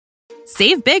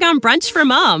Save big on brunch for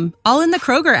mom, all in the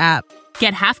Kroger app.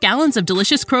 Get half gallons of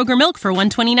delicious Kroger milk for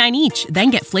 $1.29 each.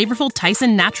 Then get flavorful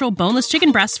Tyson natural boneless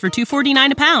chicken breasts for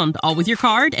 $2.49 a pound, all with your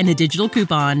card and a digital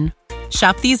coupon.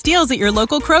 Shop these deals at your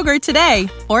local Kroger today,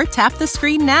 or tap the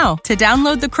screen now to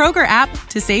download the Kroger app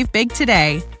to save big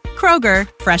today. Kroger,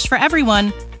 fresh for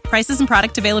everyone. Prices and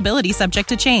product availability subject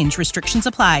to change. Restrictions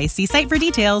apply. See site for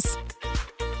details.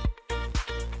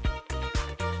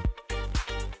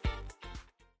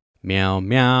 Meow,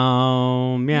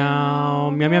 meow, meow,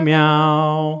 meow,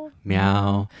 meow,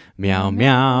 meow, meow, meow,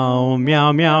 meow,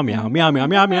 meow, meow, meow, meow, meow,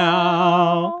 meow,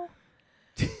 meow.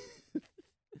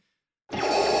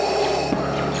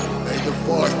 May the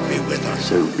force be with us.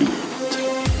 So be it.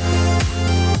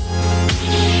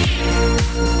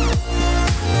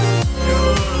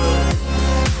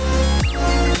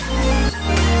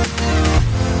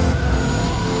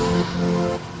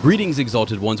 Greetings,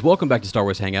 Exalted Ones. Welcome back to Star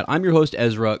Wars Hangout. I'm your host,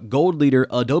 Ezra, Gold Leader,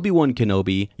 Obi-Wan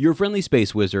Kenobi, your friendly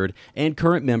space wizard, and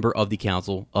current member of the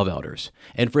Council of Elders.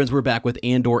 And friends, we're back with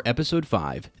Andor Episode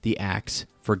 5, The Axe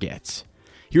Forgets.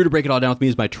 Here to break it all down with me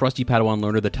is my trusty Padawan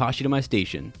learner, the Tashi to my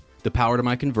station, the power to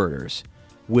my converters,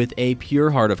 with a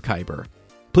pure heart of Kyber.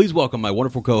 Please welcome my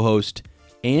wonderful co-host,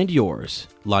 and yours,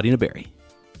 Lottie Berry.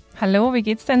 Hallo, wie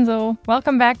geht's denn so?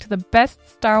 Welcome back to the best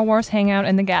Star Wars hangout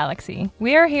in the galaxy.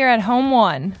 We are here at Home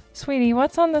 1. Sweetie,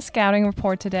 what's on the scouting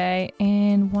report today,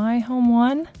 and why Home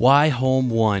 1? Why Home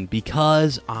 1?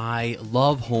 Because I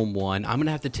love Home 1. I'm going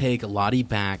to have to take Lottie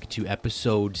back to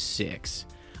Episode 6.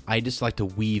 I just like to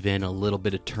weave in a little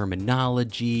bit of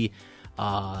terminology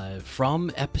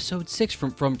from Episode 6,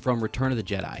 from Return of the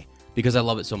Jedi. Because I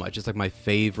love it so much. It's like my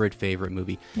favorite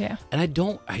movie. Yeah. And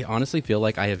I honestly feel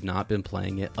like I have not been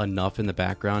playing it enough in the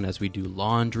background as we do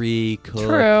laundry,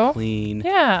 cook, clean.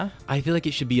 Yeah. I feel like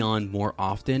it should be on more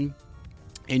often,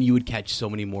 and you would catch so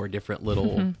many more different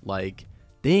little, like,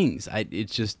 things.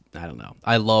 It's just, I don't know.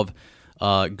 I love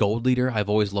Gold Leader. I've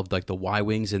always loved, like, the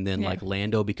Y-Wings, and then, like,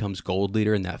 Lando becomes Gold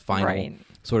Leader in that final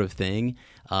sort of thing.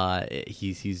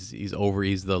 He's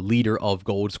the leader of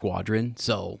Gold Squadron,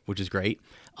 so, which is great.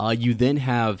 You then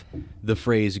have the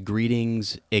phrase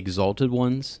 "Greetings, Exalted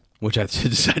Ones," which I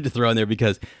decided to throw in there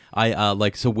because I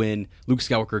so when Luke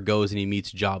Skywalker goes and he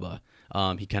meets Jabba,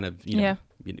 he kind of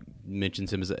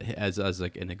mentions him as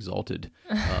like an exalted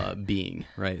being,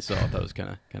 right? So I thought it was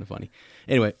kind of funny.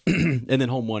 Anyway, and then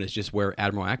Home 1 is just where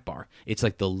Admiral Akbar. It's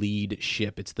like the lead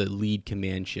ship. It's the lead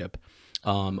command ship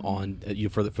on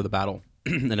for the battle.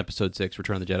 In Episode 6,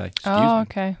 Return of the Jedi.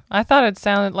 Okay. I thought it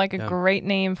sounded like a great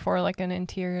name for like an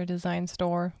interior design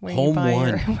store where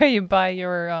you buy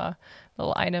your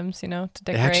little items, to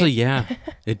decorate. Actually, yeah,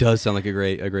 it does sound like a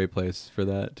great place for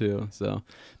that too. So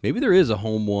maybe there is a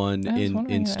Home 1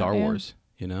 in Star Wars.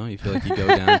 You feel like you go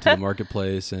down to the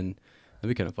marketplace, and that'd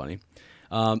be kind of funny.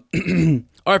 All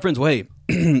right, friends. Wait,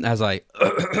 as I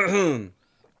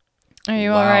are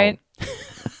you all right?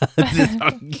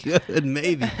 Good,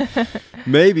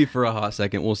 maybe for a hot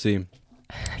second. We'll see.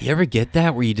 You ever get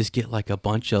that where you just get like a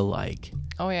bunch of like,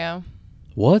 oh yeah,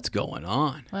 what's going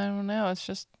on? I don't know. It's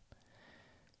just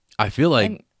I feel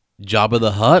like Jabba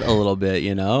the Hutt a little bit.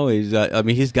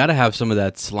 He's got to have some of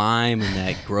that slime and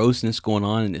that grossness going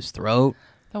on in his throat.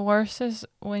 The worst is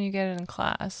when you get it in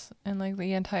class and like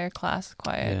the entire class is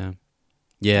quiet.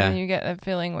 Yeah. And you get that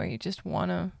feeling where you just want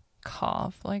to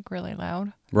cough like really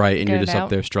loud. Right, and you're just up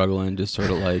there struggling, just sort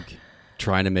of like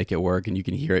trying to make it work, and you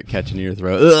can hear it catching in your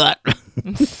throat.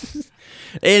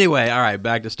 Anyway, all right,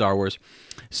 back to Star Wars.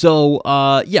 So,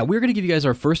 we're going to give you guys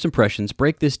our first impressions,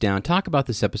 break this down, talk about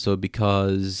this episode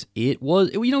because it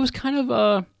was kind of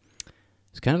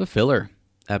a filler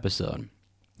episode.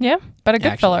 Yeah, but a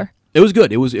good filler. It was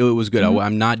good. It was good. Mm-hmm.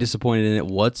 I'm not disappointed in it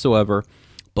whatsoever,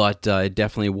 but it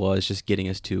definitely was just getting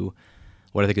us to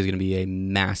what I think is going to be a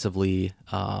massively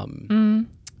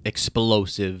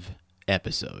explosive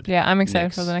episode. Yeah, I'm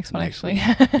excited for the next one, actually.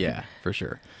 Yeah, for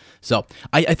sure. So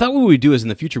I thought what we would do is in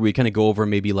the future, we kind of go over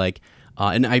maybe like,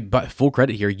 but full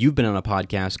credit here, you've been on a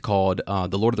podcast called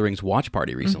The Lord of the Rings Watch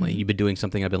Party recently. Mm-hmm. You've been doing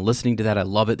something. I've been listening to that. I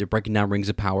love it. They're breaking down Rings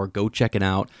of Power. Go check it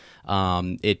out.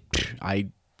 I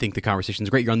think the conversation's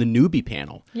great. You're on the newbie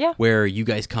panel, where you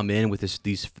guys come in with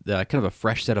these kind of a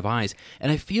fresh set of eyes.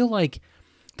 And I feel like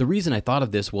the reason I thought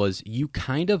of this was you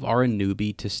kind of are a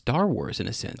newbie to Star Wars in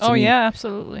a sense. Yeah,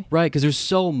 absolutely. Right, because there's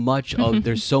so much of,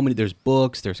 there's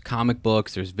books, there's comic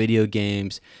books, there's video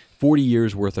games, 40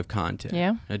 years worth of content.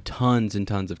 Yeah. Tons and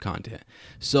tons of content.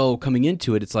 So coming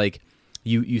into it, it's like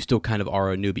you still kind of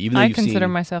are a newbie. Even though I consider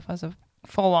myself as a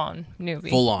full on newbie.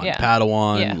 Full on Yeah.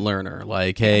 Padawan learner.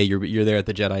 Like, hey, you're there at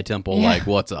the Jedi Temple. Like,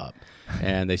 what's up?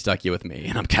 And they stuck you with me,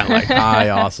 and I'm kind of like, hi.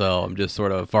 Also, I'm just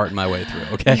sort of farting my way through.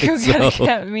 Okay, You gotta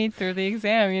get me through the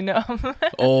exam,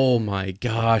 Oh my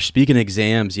gosh! Speaking of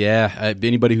exams,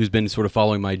 anybody who's been sort of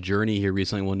following my journey here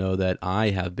recently will know that I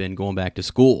have been going back to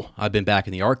school. I've been back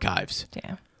in the archives.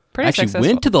 Yeah, pretty Actually successful.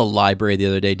 went to the library the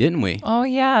other day, didn't we? Oh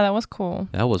yeah, that was cool.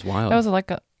 That was wild. That was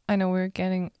like I know we're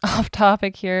getting off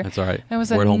topic here. That's all right. It was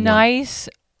We're at a home nice,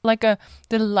 the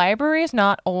library is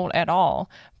not old at all,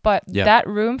 but that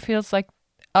room feels like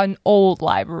an old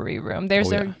library room. There's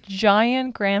a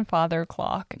giant grandfather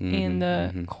clock in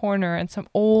the corner and some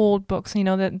old books,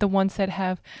 the ones that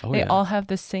have, all have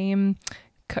the same,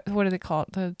 what do they call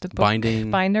it? The book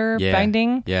binding.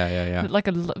 Yeah. Like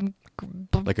a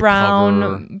like brown, a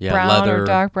cover. brown leather. or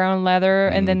dark brown leather,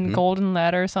 and then golden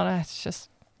letters on it. It's just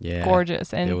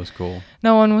gorgeous. And it was cool.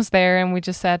 No one was there, and we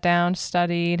just sat down,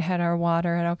 studied, had our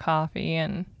water, had our coffee,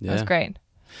 and it was great.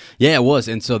 Yeah, it was,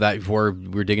 and so that we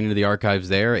were digging into the archives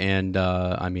there, and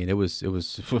I mean, it was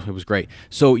great.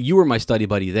 So you were my study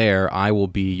buddy there. I will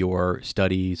be your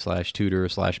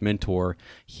study/tutor/mentor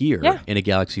here in a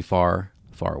galaxy far,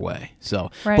 far away. So,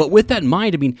 but with that in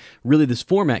mind, I mean, really, this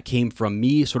format came from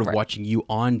me sort of watching you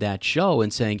on that show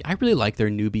and saying, I really like their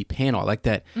newbie panel. I like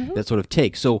that that sort of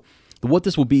take. So. What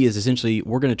this will be is essentially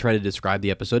we're going to try to describe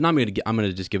the episode. And I'm going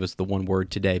to just give us the one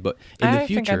word today, but in the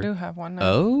future, I think I do have one. Now.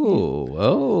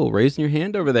 Oh, raising your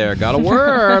hand over there. Got a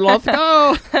word. Let's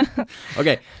go.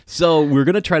 Okay, so we're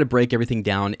going to try to break everything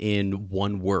down in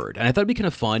one word, and I thought it'd be kind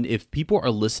of fun if people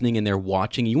are listening and they're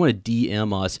watching. And you want to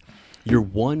DM us your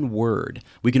one word.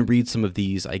 We can read some of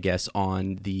these, I guess,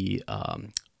 on the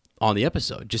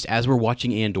episode. Just as we're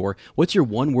watching Andor, what's your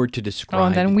one word to describe? Oh,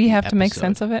 and then we have to make episode?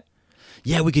 sense of it.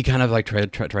 Yeah, we could kind of like try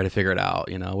to figure it out.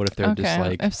 What if they're just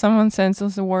like if someone sends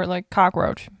us a word like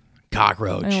cockroach,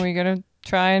 and we gotta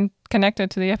try and connect it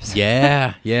to the episode.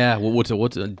 Yeah. I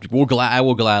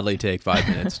will gladly take 5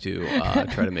 minutes to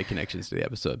try to make connections to the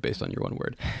episode based on your one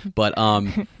word. But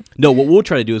no, what we'll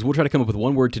try to do is we'll try to come up with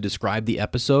one word to describe the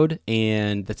episode,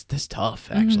 and that's tough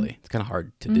actually. It's kind of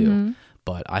hard to do.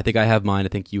 But I think I have mine. I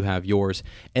think you have yours.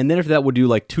 And then after that, we'll do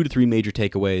like 2 to 3 major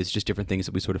takeaways, just different things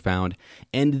that we sort of found.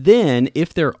 And then,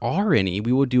 if there are any,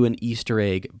 we will do an Easter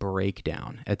egg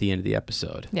breakdown at the end of the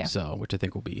episode. Yeah. So, which I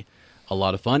think will be a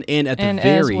lot of fun. And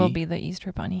as will be the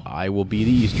Easter Bunny. I will be the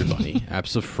Easter Bunny.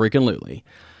 Absolutely.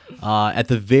 At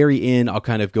the very end, I'll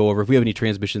kind of go over, if we have any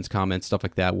transmissions, comments, stuff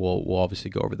like that, we'll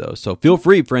obviously go over those. So feel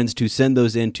free, friends, to send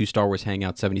those in to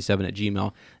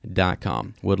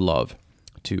StarWarsHangout77@gmail.com. Would love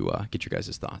to get your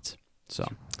guys' thoughts. So,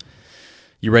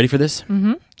 you ready for this?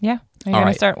 Mm-hmm. Yeah. Are you going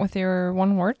to start with your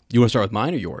one word? You want to start with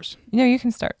mine or yours? No, you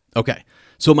can start. Okay.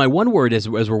 So my one word as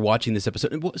we're watching this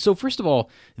episode. So first of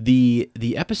all, the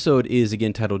episode is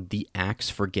again titled "The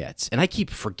Axe Forgets," and I keep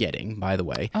forgetting, by the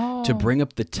way, to bring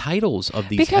up the titles of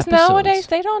these because episodes. Nowadays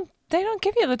they don't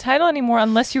give you the title anymore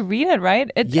unless you read it,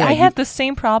 right? I had the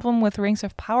same problem with Rings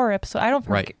of Power episode.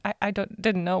 I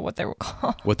didn't know what they were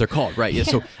called. What they're called, right? Yeah.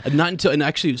 So not until, and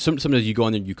actually sometimes you go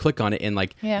on there and you click on it and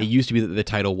it used to be that the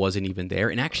title wasn't even there,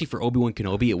 and actually for Obi-Wan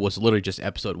Kenobi it was literally just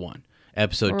episode 1.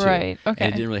 Episode 2. Right, okay.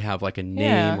 And it didn't really have like a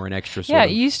name or an extra sort of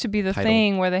it used to be the title.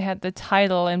 thing where they had the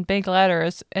title in big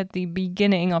letters at the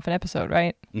beginning of an episode,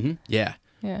 right? Mm-hmm. Yeah.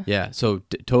 So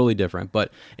totally different.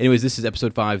 But anyways, this is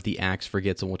episode 5, The Axe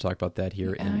Forgets, and we'll talk about that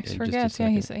here in just a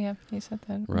second. He said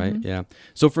that. Right, Mm-hmm. yeah.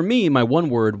 So for me, my one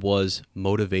word was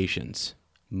motivations.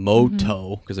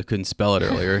 Moto, because I couldn't spell it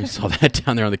earlier. You saw that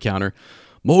down there on the counter.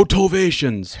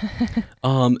 Motivations.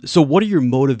 So what are your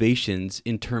motivations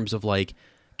in terms of like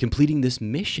completing this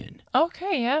mission?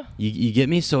 Okay, yeah. You get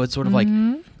me? So it's sort of like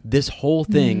this whole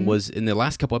thing was, in the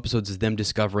last couple episodes, is them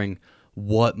discovering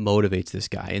what motivates this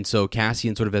guy. And so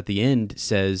Cassian sort of at the end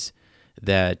says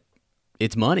that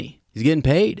it's money. He's getting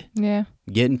paid. Yeah.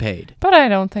 Getting paid. But I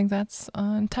don't think that's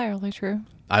entirely true.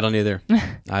 I don't either.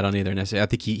 Necessarily. I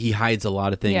think he hides a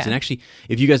lot of things. Yeah. And actually,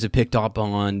 if you guys have picked up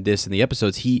on this in the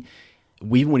episodes,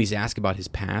 even when he's asked about his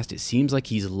past, it seems like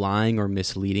he's lying or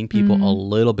misleading people a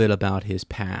little bit about his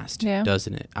past,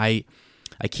 doesn't it?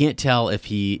 I can't tell if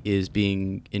he is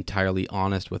being entirely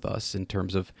honest with us in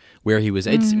terms of where he was.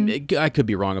 I could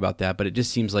be wrong about that, but it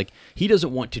just seems like he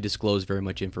doesn't want to disclose very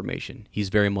much information. He's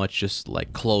very much just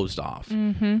like closed off.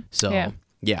 Mm-hmm. So,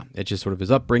 yeah, it's just sort of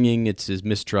his upbringing, it's his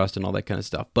mistrust and all that kind of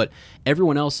stuff. But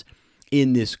everyone else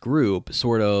in this group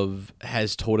sort of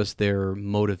has told us their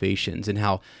motivations and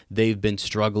how they've been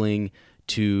struggling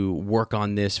to work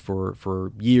on this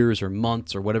for years or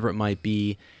months or whatever it might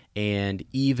be. And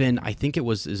even, I think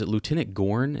is it Lieutenant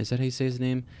Gorn? Is that how you say his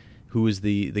name? who is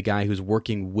the guy who's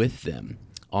working with them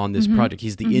on this project.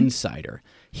 He's the insider.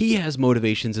 He has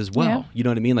motivations as well. Yeah. You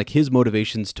know what I mean? Like his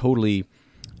motivations totally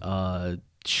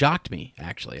shocked me.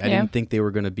 Actually, I didn't think they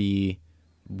were going to be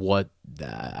what.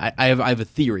 I have a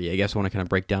theory. I guess I want to kind of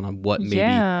break down on what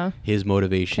maybe his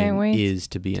motivation is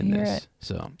to be in this. It.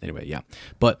 So anyway, yeah.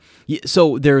 But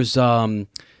so there's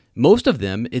most of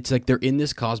them. It's like they're in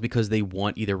this cause because they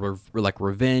want either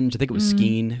revenge. I think it was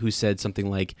Skeen who said something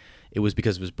like it was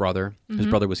because of his brother. His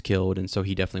brother was killed, and so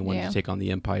he definitely wanted to take on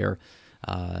the Empire.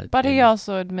 But he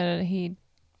also admitted he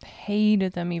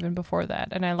hated them even before that,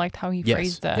 and I liked how he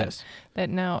phrased that. Yes. That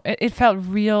now it felt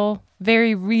real,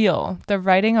 very real. The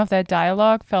writing of that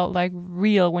dialogue felt like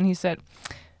real when he said,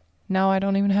 "Now I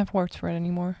don't even have words for it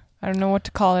anymore. I don't know what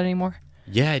to call it anymore."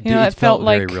 Yeah, it it felt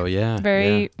like very real. Yeah,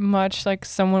 very much like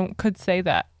someone could say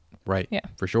that. Right. Yeah,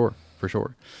 for sure.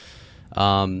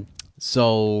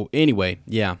 So anyway,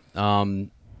 yeah.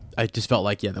 I just felt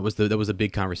like that was a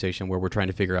big conversation where we're trying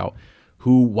to figure out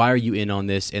why are you in on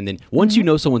this, and then once you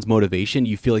know someone's motivation,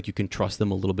 you feel like you can trust them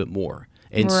a little bit more,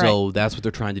 and so that's what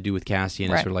they're trying to do with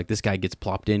Cassian. It's sort of like this guy gets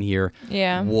plopped in here.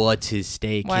 Yeah, what's his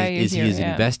stake? Is he as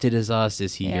invested as us?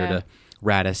 Is he here to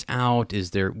rat us out? Is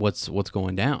there what's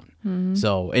going down?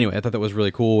 So anyway, I thought that was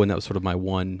really cool, and that was sort of my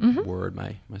one word,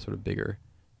 my sort of bigger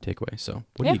takeaway. So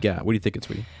what do you got? What do you think,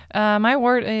 sweetie? My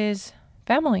word is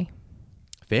family.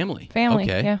 Family.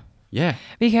 Okay. Yeah.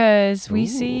 Because we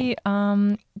see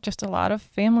just a lot of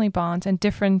family bonds and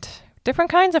different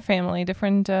kinds of family,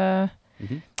 different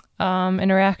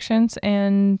interactions,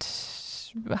 and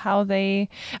how they.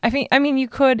 I mean, you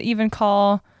could even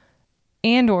call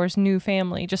Andor's new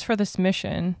family just for this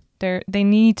mission. They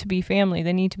need to be family.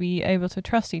 They need to be able to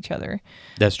trust each other.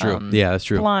 That's true. That's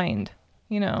true. Blind,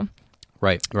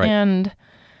 Right. And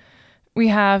we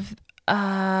have.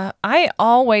 I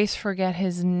always forget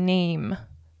his name.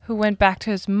 Who went back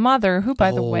to his mother, who,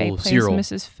 by the way, plays Cyril.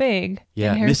 Mrs. Fig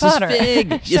in Harry Mrs. Potter.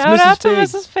 Fig. Shout out to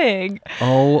Mrs. Fig.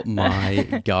 Oh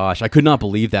my gosh. I could not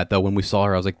believe that, though, when we saw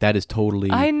her. I was like, that is totally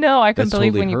I know. I couldn't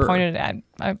believe totally when you pointed at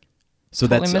it. So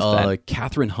totally that's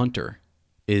Catherine Hunter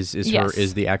is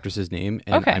the actress's name.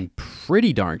 And I'm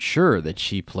pretty darn sure that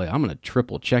she I'm going to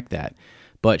triple check that.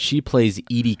 But she plays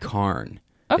Edie Carn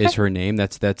is her name.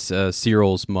 That's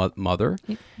Cyril's mother.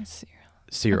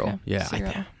 Cyril, okay. Yeah.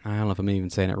 Cyril. I don't know if I'm even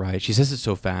saying it right. She says it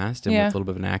so fast and with a little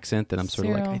bit of an accent that I'm sort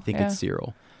of like, I think it's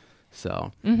Cyril.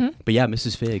 So, but yeah,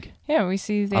 Mrs. Fig. Yeah, we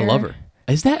see there. I love her.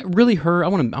 Is that really her?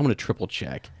 I'm gonna triple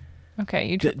check. Okay,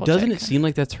 you triple Doesn't check. it seem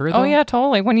like that's her, though? Oh, yeah,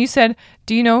 totally. When you said,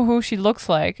 do you know who she looks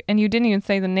like? And you didn't even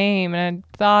say the name, and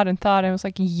I thought, and I was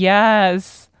like,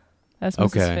 yes, that's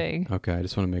Mrs. Fig. Okay, I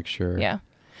just want to make sure. Yeah.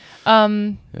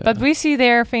 But we see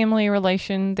their family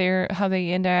relation, how they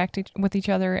interact with each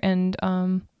other, and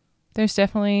there's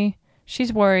definitely,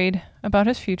 she's worried about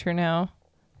his future now.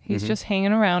 He's just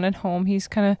hanging around at home. He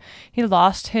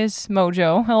lost his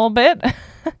mojo a little bit.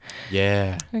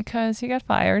 Yeah. Because he got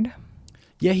fired.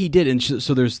 Yeah, he did. And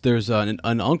so there's an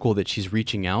uncle that she's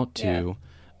reaching out to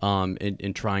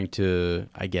and trying to,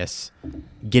 I guess,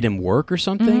 get him work or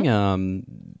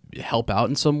something. Help out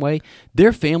in some way.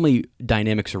 Their family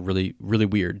dynamics are really, really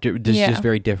weird. Just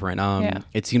very different.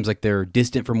 It seems like they're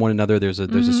distant from one another. There's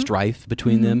a strife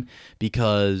between them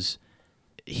because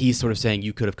he's sort of saying,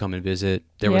 you could have come and visit.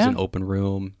 There was an open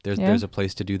room. There's a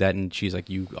place to do that. And she's like,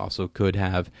 you also could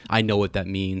have. I know what that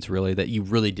means, really, that you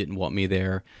really didn't want me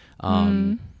there.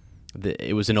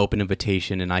 It was an open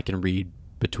invitation, and I can read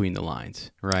between the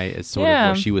lines, right? It's sort of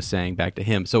what she was saying back to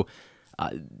him. So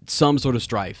some sort of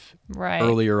strife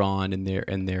earlier on in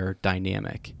their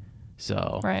dynamic.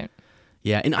 So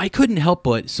yeah, and I couldn't help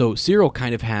but Cyril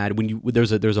kind of had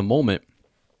there's a moment,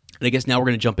 and I guess now we're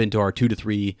going to jump into our 2 to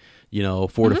 3,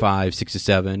 4 to 5, 6 to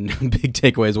 7 big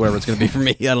takeaways, whatever it's going to be for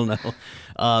me. I don't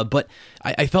know, but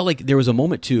I felt like there was a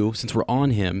moment too, since we're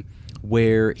on him,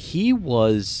 where he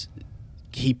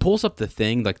pulls up the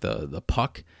thing like the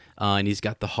puck. And he's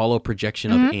got the hollow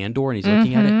projection of Andor, and he's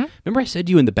looking at it. Remember I said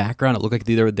to you in the background, it looked like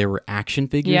there were action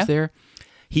figures there?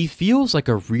 He feels like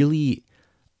a really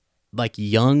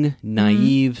young,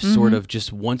 naive, sort of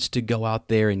just wants to go out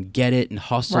there and get it and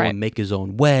hustle and make his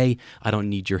own way. I don't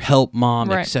need your help,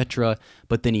 Mom, etc.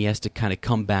 But then he has to kind of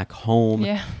come back home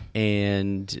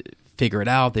and figure it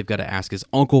out. They've got to ask his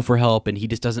uncle for help, and he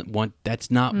just doesn't want, that's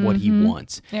not what he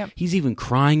wants. Yep. He's even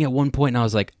crying at one point, and I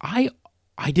was like, I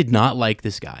did not like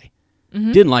this guy.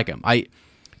 Didn't like him.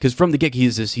 Because from the get,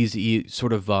 he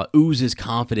sort of oozes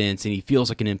confidence, and he feels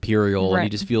like an Imperial, and he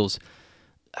just feels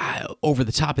over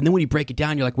the top. And then when you break it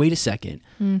down, you're like, wait a second.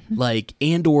 Like,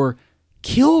 Andor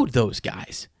killed those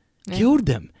guys. Killed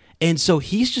them. And so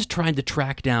he's just trying to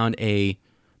track down a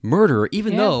murderer,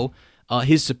 even though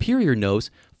his superior knows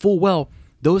full well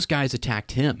those guys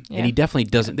attacked him, and he definitely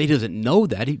doesn't. He doesn't know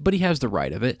that, but he has the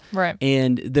right of it. Right.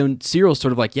 And then Cyril's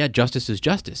sort of like, yeah, justice is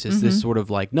justice. It's this sort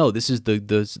of like, no, this is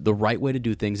the right way to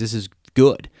do things. This is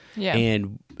good. Yeah.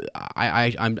 And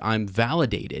I'm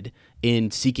validated in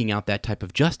seeking out that type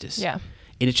of justice. Yeah.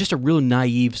 And it's just a real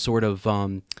naive sort of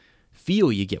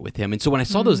feel you get with him. And so when I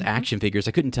saw those action figures,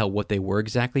 I couldn't tell what they were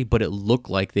exactly, but it looked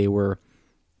like they were,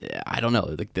 I don't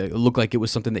know, like it looked like it was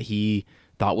something that he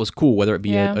thought was cool, whether it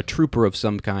be a trooper of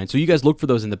some kind. So you guys look for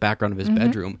those in the background of his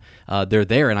bedroom. They're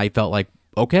there, and I felt like,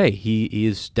 okay, he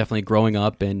is definitely growing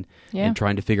up and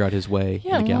trying to figure out his way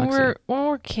in the galaxy. When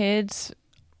we're kids,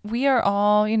 we are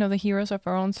all, the heroes of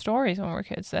our own stories when we're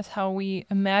kids. That's how we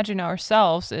imagine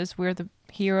ourselves, is we're the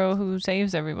hero who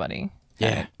saves everybody.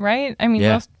 Yeah. Right? I mean,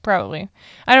 most probably.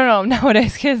 I don't know.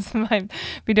 Nowadays, kids might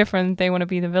be different. They want to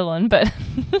be the villain, but...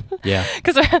 Yeah.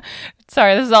 Because,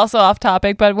 sorry, this is also off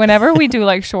topic, but whenever we do,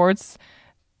 like, shorts,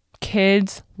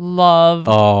 kids love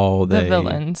the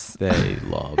villains. They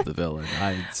love the villain.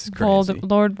 It's crazy.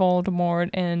 Lord Voldemort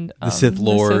and... the Sith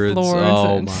Lords.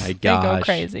 Oh, my gosh. They go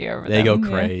crazy over them. They go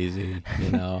crazy,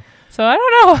 So I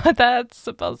don't know what that's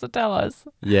supposed to tell us.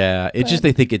 Yeah, it's just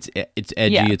they think it's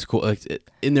edgy, it's cool. Like,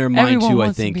 in their mind Everyone too,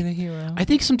 wants I think. To be the hero. I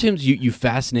think sometimes you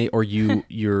fascinate or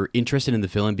you're interested in the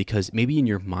villain because maybe in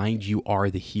your mind you are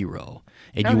the hero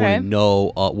and you want to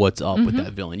know what's up with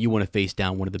that villain. You want to face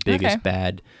down one of the biggest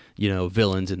bad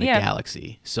villains in the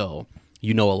galaxy. So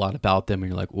you know a lot about them and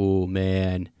you're like, oh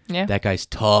man, that guy's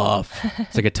tough.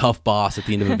 It's like a tough boss at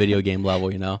the end of a video game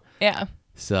level, Yeah.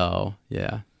 So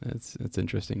yeah, that's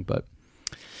interesting. But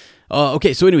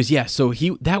okay, so anyways, so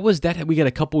that was that. We got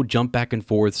a couple jump back and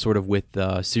forth sort of with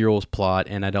Cyril's plot,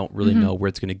 and I don't really know where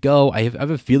it's going to go. I have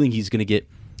a feeling he's going to get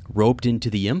roped into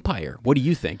the Empire. What do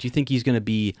you think? Do you think he's going to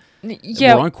be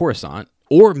more on Coruscant,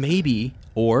 or maybe,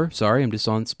 sorry, I'm just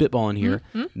on spitballing here.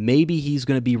 Maybe he's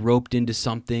going to be roped into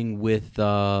something with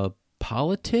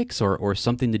politics or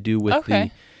something to do with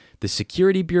the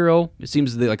Security Bureau. It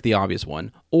seems like the obvious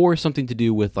one, or something to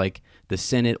do with like the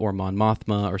Senate or Mon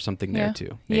Mothma or something there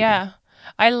too. Maybe. Yeah,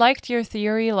 I liked your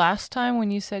theory last time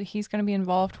when you said he's going to be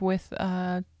involved with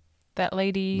that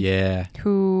lady.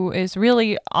 Who is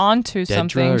really onto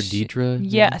something. Deidre?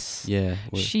 Yes. Yeah.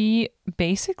 She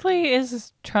basically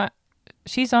is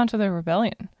she's onto the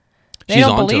rebellion. They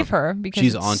don't believe her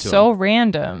because it's so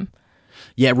random.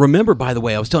 Yeah, remember, by the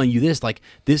way, I was telling you this, like,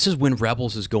 this is when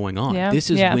Rebels is going on. Yeah. This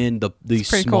is when these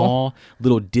small,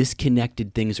 little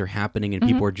disconnected things are happening and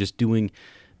people are just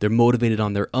they're motivated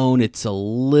on their own. It's a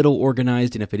little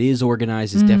organized, and if it is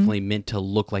organized, it's definitely meant to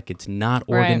look like it's not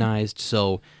organized. Right.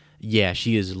 So, yeah,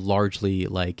 she is largely,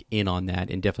 like, in on that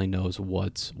and definitely knows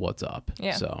what's up.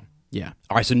 Yeah. So, yeah.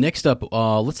 All right, so next up,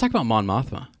 let's talk about Mon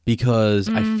Mothma, because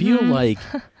I feel like...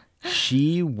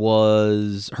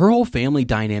 her whole family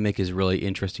dynamic is really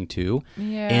interesting too.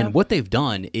 Yeah. And what they've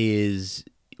done is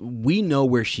we know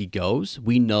where she goes.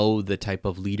 We know the type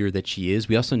of leader that she is.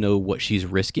 We also know what she's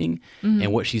risking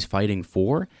and what she's fighting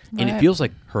for. And it feels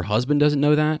like her husband doesn't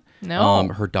know that. No.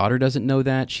 Her daughter doesn't know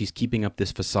that. She's keeping up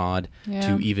this facade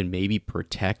to even maybe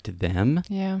protect them.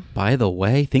 Yeah. By the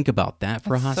way, think about that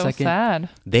for a hot second. Sad.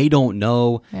 They don't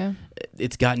know. Yeah.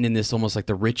 It's gotten in this almost like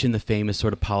the rich and the famous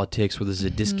sort of politics where there's a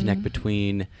disconnect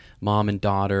between mom and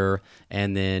daughter,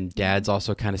 and then dad's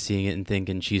also kind of seeing it and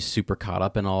thinking she's super caught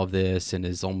up in all of this and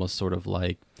is almost sort of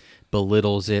like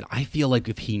belittles it. I feel like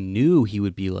if he knew, he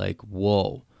would be like,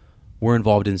 whoa, we're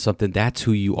involved in something. That's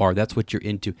who you are. That's what you're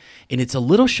into. And it's a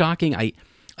little shocking.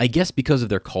 I guess because of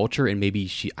their culture, and maybe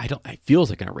it feels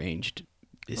like an arranged.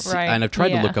 Right. And I've tried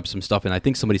to look up some stuff, and I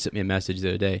think somebody sent me a message the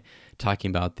other day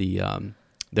talking about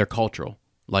their cultural,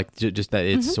 like just that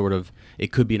it's sort of,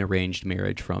 it could be an arranged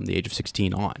marriage from the age of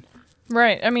 16 on.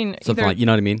 Right. I mean, something like, you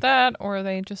know what I mean? That, or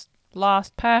they just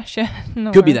lost passion.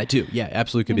 Could be that too. Yeah,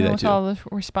 absolutely could be that with too. All the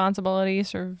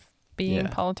responsibilities of being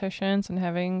politicians and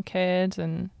having kids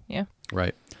and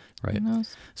Right. Who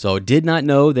knows? So did not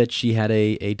know that she had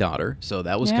a daughter. So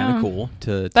that was kind of cool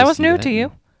to That was see new that. to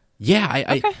you? Yeah,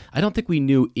 I don't think we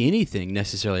knew anything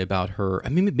necessarily about her. I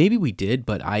mean, maybe we did,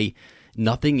 but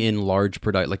nothing in large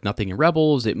product, like nothing in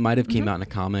Rebels. It might have came out in a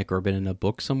comic or been in a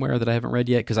book somewhere that I haven't read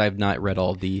yet, because I have not read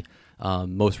all the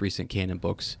most recent canon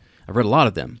books. I've read a lot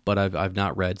of them, but I've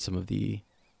not read some of the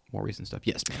more recent stuff.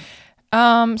 Yes,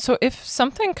 ma'am. So if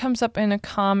something comes up in a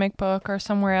comic book or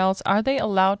somewhere else, are they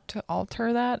allowed to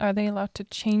alter that? Are they allowed to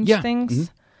change things?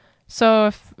 Mm-hmm. So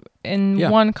if in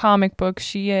one comic book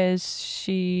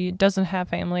she doesn't have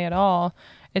family at all,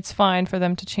 it's fine for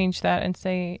them to change that and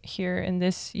say here in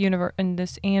this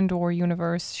Andor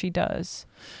universe, she does.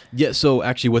 Yeah, so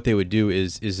actually what they would do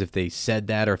is if they said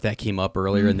that, or if that came up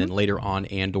earlier and then later on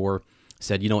Andor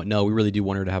said, you know what, no, we really do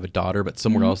want her to have a daughter, but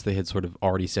somewhere else they had sort of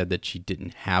already said that she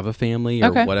didn't have a family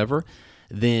or whatever,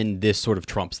 then this sort of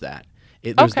trumps that.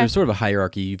 There's sort of a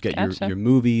hierarchy. You've got your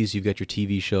movies, you've got your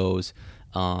TV shows,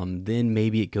 then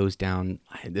maybe it goes down,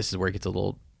 this is where it gets a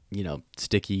little,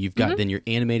 sticky. You've got then your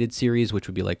animated series, which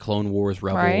would be like Clone Wars,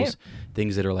 Rebels,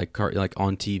 things that are like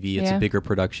on TV. It's a bigger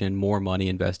production, more money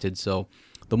invested, so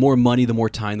the more money, the more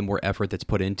time, the more effort that's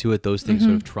put into it, those things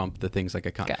sort of trump the things like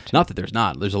a comic. Gotcha. Not that there's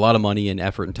not. There's a lot of money and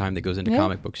effort and time that goes into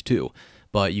comic books too.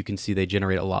 But you can see they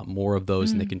generate a lot more of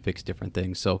those and they can fix different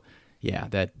things. So, yeah,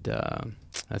 that's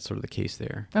sort of the case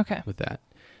there with that.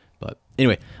 But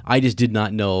anyway, I just did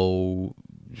not know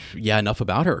enough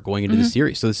about her going into the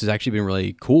series. So this has actually been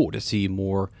really cool to see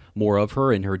more of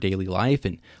her in her daily life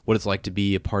and what it's like to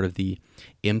be a part of the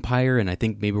Empire. And I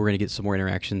think maybe we're going to get some more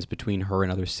interactions between her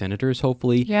and other senators,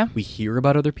 hopefully. Yeah. We hear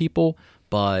about other people,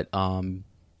 but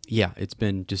it's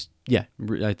been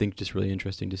I think just really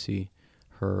interesting to see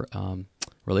her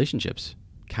relationships.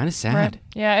 Kind of sad. Right.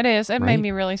 Yeah, it is. It made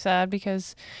me really sad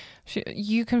because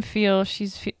you can feel she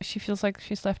feels like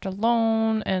she's left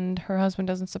alone and her husband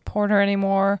doesn't support her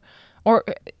anymore. Or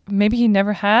maybe he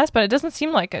never has, but it doesn't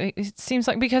seem like it. It seems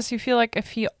like because you feel like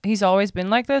if he's always been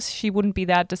like this, she wouldn't be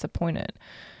that disappointed.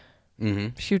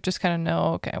 She would just kind of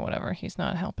know, okay, whatever. He's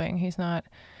not helping. He's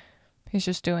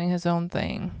just doing his own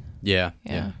thing. Yeah,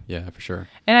 for sure.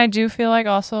 And I do feel like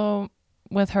also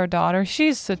with her daughter,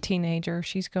 she's a teenager.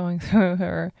 She's going through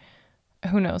her,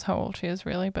 who knows how old she is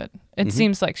really, but it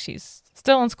seems like she's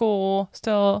still in school,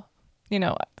 still,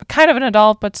 kind of an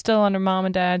adult, but still under mom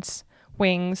and dad's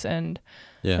wings, and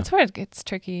that's where it gets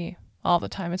tricky all the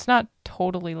time. It's not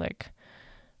totally like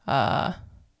I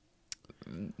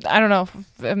don't know,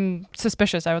 I'm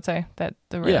suspicious, I would say, that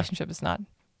the relationship is not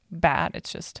bad.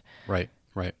 It's just right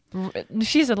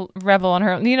she's a rebel on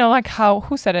her, like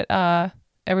who said it,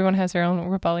 everyone has their own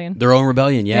rebellion. They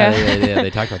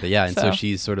talk about that. And so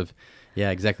she's sort of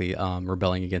exactly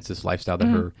rebelling against this lifestyle that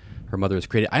her mother has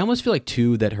created. I almost feel like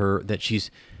too that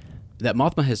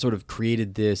Mothma has sort of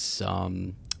created this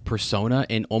persona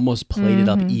and almost played it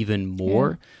up even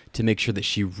more to make sure that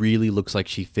she really looks like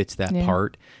she fits that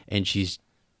part, and she's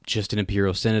just an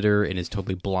Imperial senator and is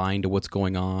totally blind to what's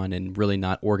going on and really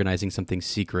not organizing something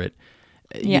secret.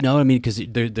 You know what I mean? Because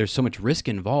there's so much risk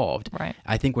involved. Right.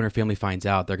 I think when her family finds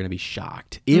out, they're going to be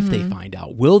shocked. If they find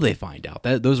out, will they find out?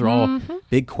 Those are all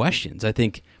big questions. I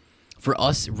think for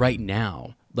us right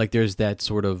now, like there's that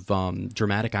sort of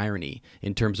dramatic irony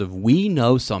in terms of we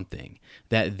know something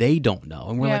that they don't know.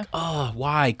 And we're like, oh,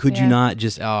 why could you not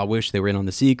just, I wish they were in on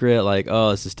the secret. Like,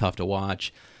 oh, this is tough to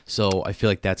watch. So I feel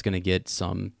like that's going to get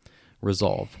some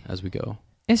resolve as we go.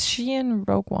 Is she in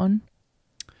Rogue One?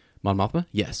 Mon Mothma?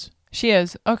 Yes. She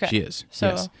is. Okay. She is.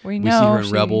 So yes. we see know her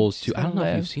in Rebels too. I don't know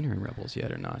if you've seen her in Rebels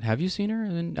yet or not. Have you seen her?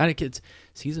 I think it's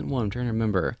season 1. I'm trying to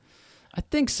remember. I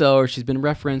think so, or she's been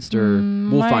referenced, or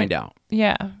we'll find out.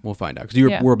 Yeah, we'll find out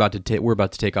because we're about to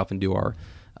take off and do our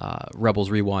Rebels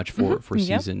rewatch for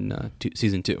season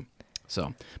 2.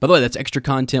 So, by the way, that's extra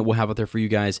content we'll have out there for you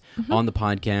guys on the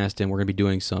podcast, and we're gonna be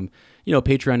doing some,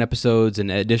 Patreon episodes and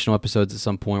additional episodes at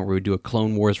some point where we do a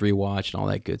Clone Wars rewatch and all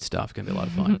that good stuff. It's gonna be a lot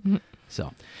of fun.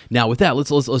 So, now with that,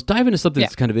 let's dive into something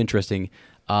that's kind of interesting.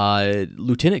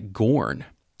 Lieutenant Gorn.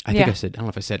 I think I don't know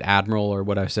if I said admiral or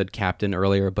what I said captain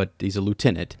earlier, but he's a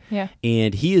lieutenant. Yeah.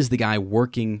 And he is the guy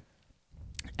working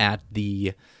at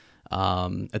the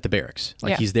barracks.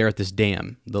 Like he's there at this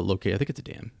dam, I think it's a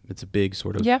dam. It's a big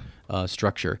sort of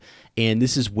structure. And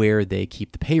this is where they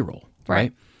keep the payroll,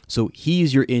 right? So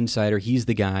he's your insider. He's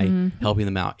the guy helping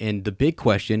them out. And the big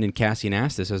question, and Cassian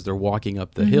asked this as they're walking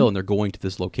up the hill and they're going to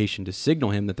this location to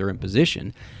signal him that they're in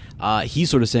position,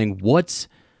 he's sort of saying,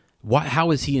 how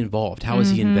is he involved? How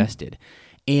is he invested?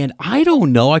 And I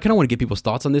don't know. I kind of want to get people's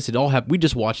thoughts on this. We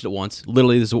just watched it once.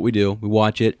 Literally, this is what we do. We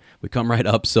watch it. We come right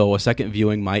up. So a second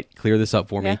viewing might clear this up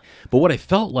for me. But what I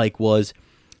felt like was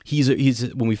he's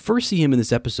when we first see him in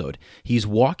this episode, he's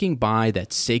walking by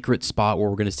that sacred spot where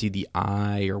we're going to see the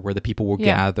eye, or where the people will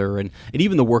gather, and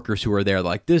even the workers who are there,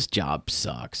 like, this job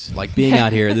sucks. Like, being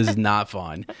out here, this is not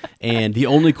fun. And the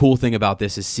only cool thing about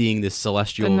this is seeing this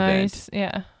celestial event.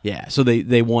 Yeah. So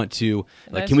they want to,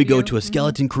 like, can we go to a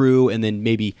skeleton crew and then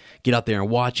maybe get out there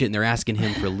and watch it? And they're asking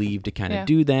him for leave to kind of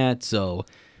do that. So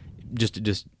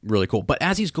just really cool. But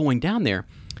as he's going down there,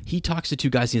 he talks to two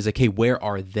guys and he's like, hey, where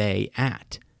are they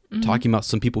at? talking about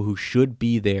some people who should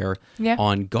be there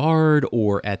on guard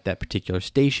or at that particular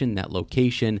station, that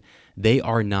location. They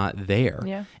are not there.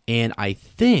 Yeah. And I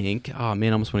think, oh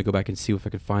man, I almost want to go back and see if I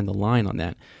could find the line on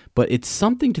that. But it's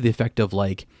something to the effect of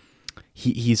like,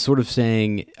 he's sort of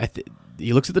saying,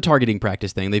 he looks at the targeting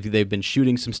practice thing. They've been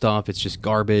shooting some stuff. It's just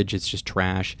garbage. It's just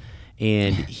trash.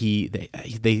 And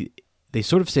they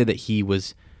sort of say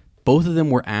that both of them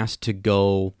were asked to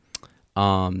go,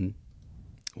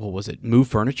 what was it? Move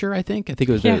furniture, I think. I think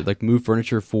it was like move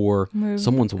furniture for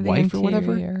someone's wife or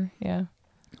whatever. Yeah.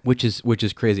 Which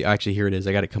is crazy. Actually, here it is.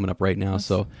 I got it coming up right now.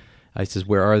 So I says,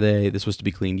 where are they? This was to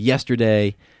be cleaned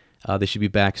yesterday. They should be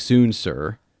back soon,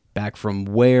 sir. Back from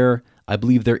where? I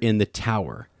believe they're in the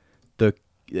tower. The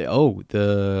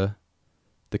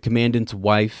commandant's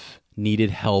wife needed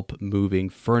help moving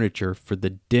furniture for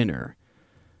the dinner.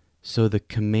 So the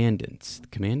commandant.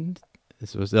 I'm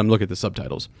looking at the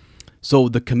subtitles. So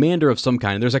the commander of some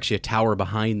kind, there's actually a tower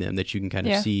behind them that you can kind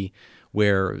of see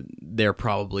where they're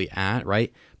probably at,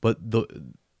 right? But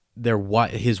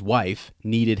his wife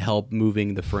needed help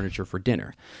moving the furniture for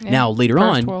dinner. Yeah. Now, later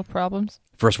on...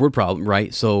 First world problem,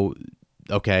 right? So,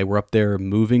 okay, we're up there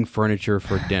moving furniture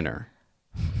for dinner.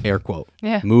 Air quote.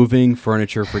 Yeah. Moving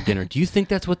furniture for dinner. Do you think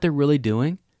that's what they're really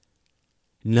doing?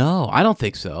 No, I don't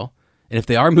think so. And if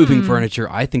they are moving furniture,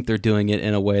 I think they're doing it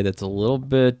in a way that's a little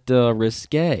bit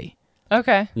risque.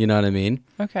 Okay. You know what I mean?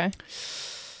 Okay.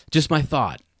 Just my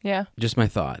thought. Yeah. Just my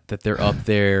thought that they're up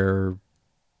there,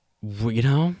 you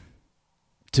know,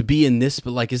 to be in this,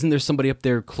 but like, isn't there somebody up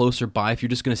there closer by if you're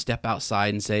just going to step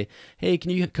outside and say, hey,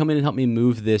 can you come in and help me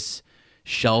move this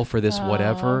shelf or this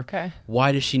whatever? Okay.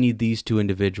 Why does she need these two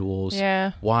individuals?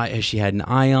 Yeah. Why has she had an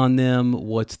eye on them?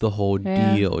 What's the whole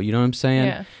deal? You know what I'm saying?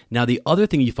 Yeah. Now, the other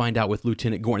thing you find out with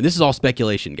Lieutenant Gorn, this is all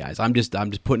speculation, guys. I'm just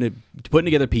putting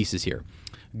together pieces here.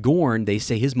 Gorn, they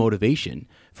say his motivation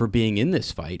for being in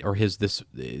this fight this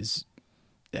is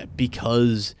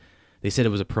because they said it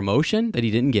was a promotion that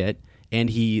he didn't get, and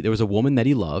there was a woman that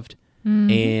he loved,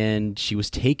 and she was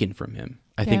taken from him,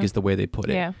 I think is the way they put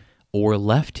it, or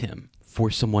left him for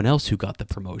someone else who got the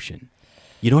promotion.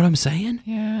 You know what I'm saying?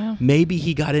 Yeah. Maybe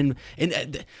he got in,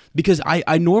 and because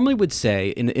I normally would say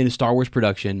in a Star Wars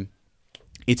production,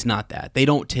 it's not that. They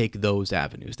don't take those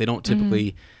avenues. They don't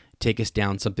typically take us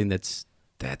down something that's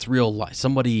real life.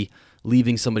 Somebody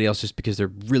leaving somebody else just because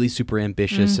they're really super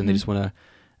ambitious and they just want to,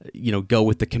 go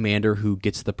with the commander who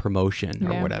gets the promotion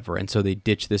or whatever. And so they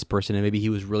ditch this person, and maybe he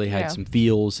was really had some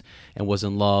feels and was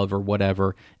in love or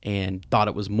whatever and thought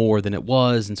it was more than it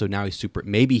was. And so now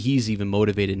maybe he's even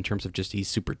motivated in terms of just he's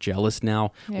super jealous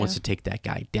now, wants to take that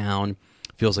guy down.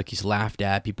 Feels like he's laughed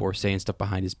at. People are saying stuff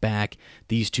behind his back.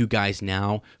 These two guys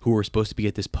now who are supposed to be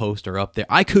at this post are up there.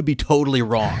 I could be totally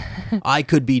wrong. I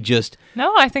could be just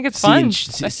no. I think it's fun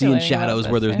seeing shadows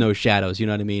where there's no shadows. You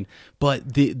know what I mean?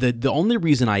 But the only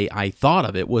reason I thought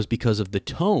of it was because of the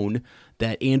tone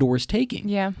that Andor is taking.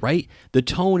 Yeah. Right. The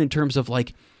tone in terms of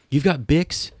like you've got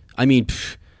Bix. I mean,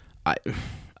 I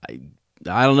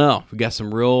don't know. We got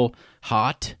some real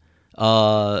hot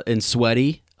and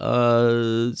sweaty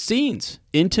scenes,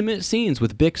 intimate scenes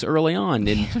with Bix early on,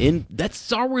 and that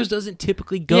Star Wars doesn't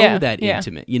typically go that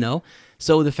intimate,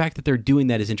 So the fact that they're doing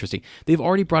that is interesting. They've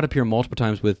already brought up here multiple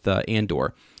times with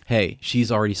Andor. Hey,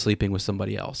 she's already sleeping with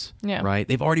somebody else, right?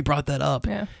 They've already brought that up,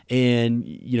 and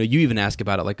you even ask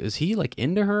about it, like, is he like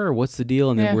into her or what's the deal?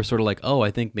 And then we're sort of like, oh,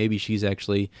 I think maybe she's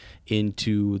actually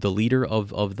into the leader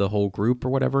of the whole group or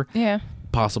whatever. Yeah,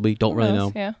 possibly. Don't really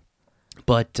know. Yeah.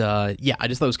 But I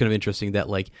just thought it was kind of interesting that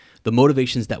like the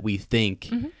motivations that we think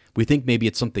maybe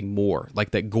it's something more,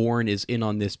 like that Gorn is in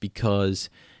on this because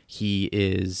he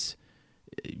is,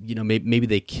 maybe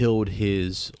they killed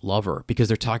his lover because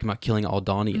they're talking about killing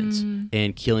Aldanians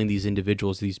and killing these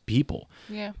individuals, these people,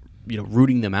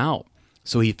 rooting them out.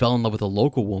 So he fell in love with a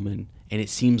local woman, and it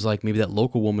seems like maybe that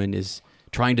local woman is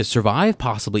trying to survive,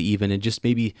 possibly even, and just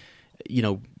maybe,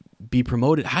 be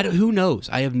promoted. Who knows?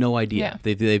 I have no idea.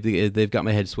 Yeah. They've got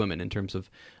my head swimming in terms of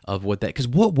what that, because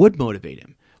what would motivate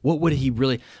him? What would he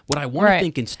really? What I want to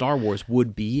think in Star Wars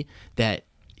would be that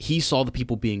he saw the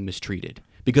people being mistreated.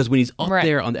 Because when he's up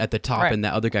there at the top and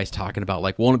that other guy's talking about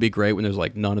like, won't it be great when there's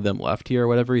like none of them left here or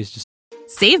whatever? He's just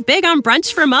save big on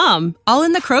brunch for mom, all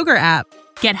in the Kroger app.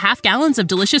 Get half gallons of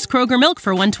delicious Kroger milk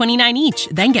for $1.29 each.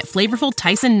 Then get flavorful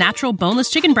Tyson natural boneless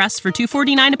chicken breasts for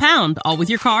 $2.49 a pound, all with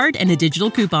your card and a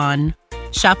digital coupon.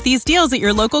 Shop these deals at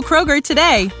your local Kroger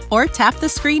today, or tap the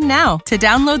screen now to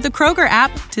download the Kroger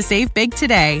app to save big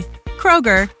today.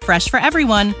 Kroger, fresh for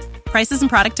everyone. Prices and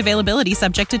product availability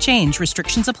subject to change.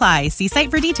 Restrictions apply. See site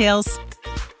for details.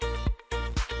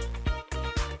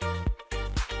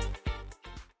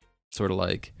 Sort of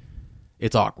like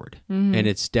it's awkward. And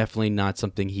it's definitely not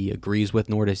something he agrees with,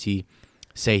 nor does he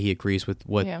say he agrees with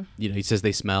what, he says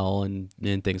they smell and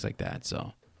things like that.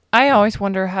 So I always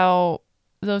wonder how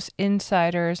those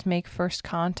insiders make first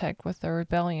contact with the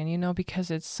rebellion,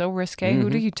 because it's so risque. Who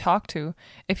do you talk to?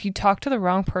 If you talk to the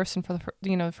wrong person for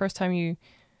the first time, you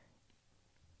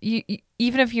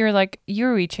even if you're like,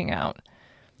 you're reaching out,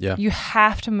 you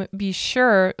have to be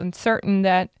sure and certain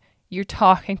that you're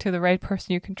talking to the right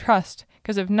person you can trust.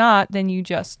 Because if not, then you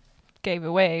just gave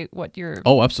away what your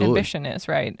ambition is,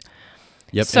 right?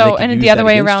 Yep. So, and the other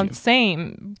way around,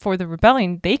 same for the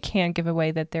rebellion. They can't give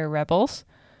away that they're rebels.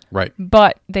 Right.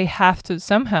 But they have to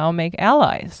somehow make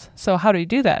allies. So how do you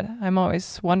do that? I'm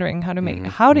always wondering how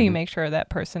do you make sure that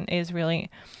person is really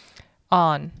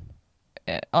in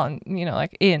the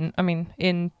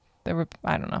in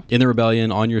the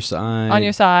rebellion, on your side. On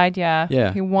your side, yeah.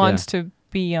 Yeah. He wants to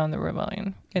be on the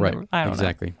rebellion. I don't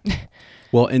know.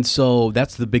 Well, and so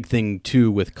that's the big thing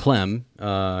too with Clem,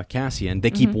 Cassian.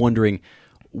 They keep wondering,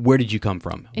 where did you come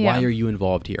from? Yeah. Why are you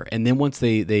involved here? And then once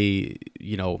they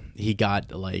he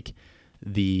got like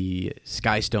the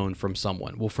Sky Stone from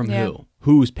someone. Well, from who?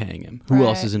 Who's paying him? Who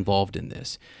else is involved in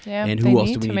this? Yeah, and who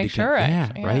else do we need make to sure?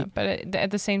 right. But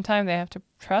at the same time, they have to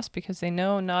trust because they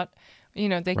know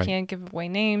they can't give away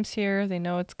names here. They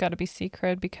know it's got to be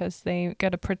secret because they got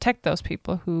to protect those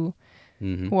people who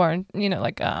aren't,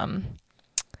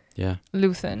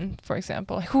 Luthen, for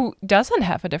example, who doesn't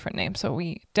have a different name, so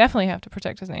we definitely have to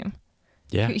protect his name.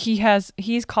 Yeah,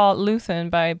 he's called Luthen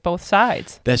by both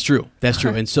sides. That's true.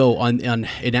 And so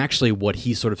and actually what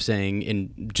he's sort of saying,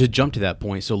 and to jump to that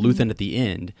point, so Luthen at the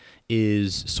end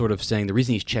is sort of saying the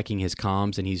reason he's checking his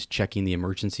comms and he's checking the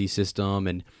emergency system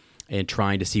and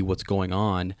trying to see what's going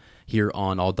on here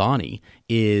on Aldhani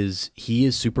is he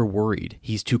is super worried.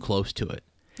 He's too close to it.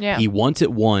 Yeah. He wants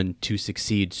it to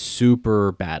succeed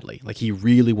super badly. Like he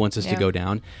really wants us to go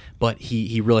down, but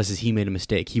he realizes he made a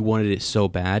mistake. He wanted it so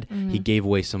bad, he gave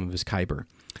away some of his Kyber.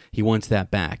 He wants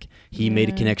that back. He made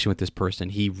a connection with this person.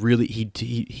 He really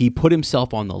he put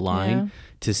himself on the line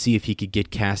to see if he could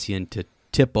get Cassian to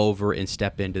tip over and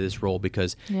step into this role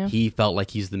because he felt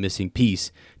like he's the missing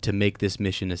piece to make this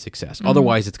mission a success.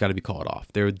 Otherwise, it's got to be called off.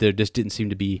 There just didn't seem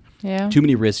to be too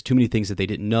many risks, too many things that they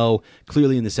didn't know.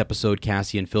 Clearly, in this episode,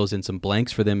 Cassian fills in some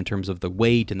blanks for them in terms of the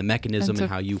weight and the mechanism and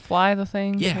how you fly the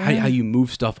thing. How you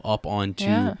move stuff up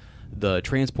onto the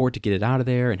transport to get it out of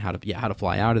there and how to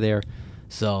fly out of there.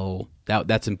 So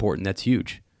that's important. That's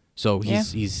huge. So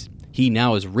he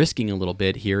now is risking a little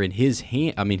bit here in his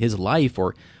his life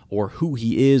or who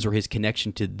he is or his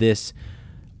connection to this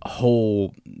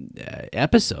whole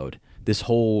episode, this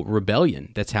whole rebellion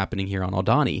that's happening here on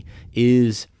Aldhani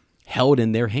is held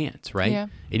in their hands, right? Yeah.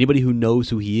 Anybody who knows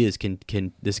who he is can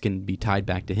be tied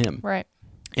back to him. Right.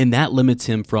 And that limits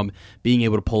him from being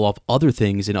able to pull off other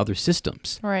things in other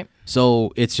systems. Right.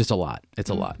 So it's just a lot. It's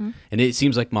a lot. And it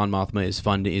seems like Mon Mothma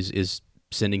is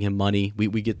sending him money.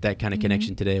 We get that kind of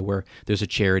connection today where there's a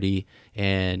charity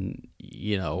and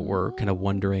we're kind of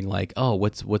wondering like, oh,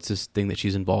 what's this thing that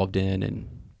she's involved in and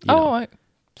I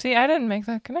didn't make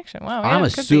that connection. Wow. I'm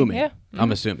assuming. Yeah.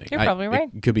 I'm assuming. You're probably right.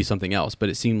 It could be something else, but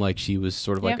it seemed like she was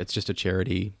sort of like it's just a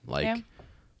charity, like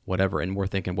whatever. And we're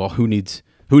thinking, well, who needs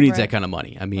that kind of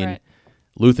money? I mean,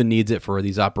 Luthen needs it for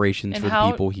these operations and for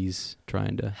the people he's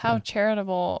trying to. How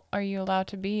charitable are you allowed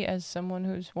to be as someone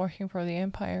who's working for the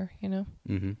Empire?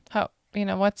 Mm-hmm. How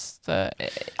what's the?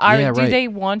 Do they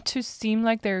want to seem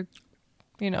like they're,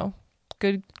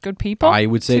 good people? I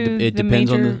would say it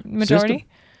depends on the majority. System.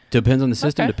 Depends on the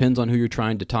system. Okay. Depends on who you're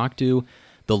trying to talk to.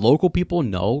 The local people,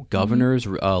 no. Governors,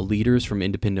 leaders from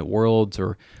independent worlds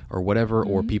or whatever,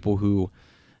 or people who,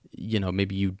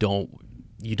 maybe you don't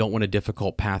want a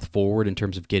difficult path forward in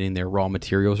terms of getting their raw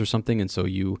materials or something, and so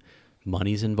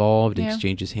money's involved,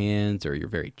 exchanges hands, or you're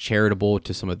very charitable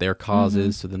to some of their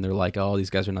causes. So then they're like, oh, these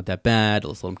guys are not that bad.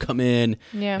 Let's let them come in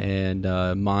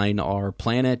and mine our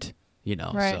planet.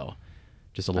 Right. So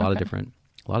just a lot of different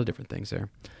things there.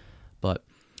 But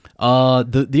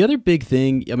the other big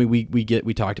thing, I mean,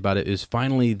 we talked about it, is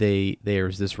finally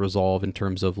there's this resolve in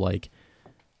terms of like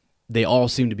they all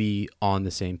seem to be on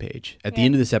the same page at the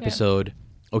end of this episode.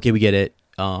 Okay, we get it.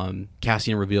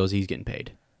 Cassian reveals he's getting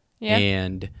paid,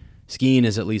 and Skeen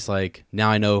is at least like, now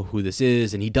I know who this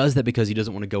is, and he does that because he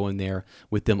doesn't want to go in there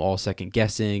with them all second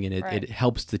guessing, and it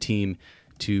helps the team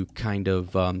to kind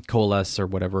of coalesce or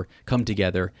whatever, come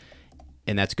together.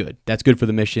 And that's good. That's good for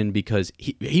the mission because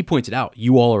he points it out.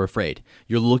 You all are afraid.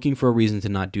 You're looking for a reason to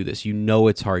not do this.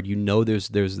 It's hard.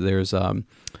 There's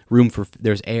room for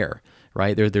there's air,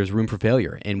 right? There's room for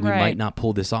failure, and we might not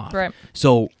pull this off. Right.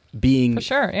 So being for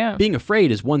sure, yeah. Being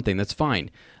afraid is one thing, that's fine.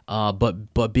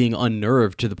 But being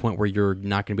unnerved to the point where you're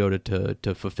not going to be able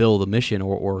to fulfill the mission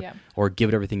or give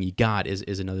it everything you got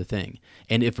is another thing.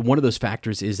 And if one of those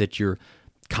factors is that you're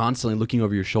constantly looking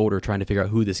over your shoulder trying to figure out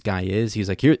who this guy is, he's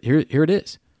like, here it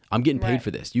is. I'm getting paid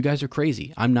for this. You guys are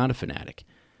crazy. I'm not a fanatic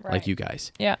like you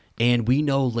guys. Yeah. And we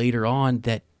know later on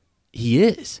that he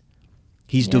is.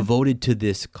 He's devoted to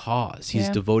this cause. He's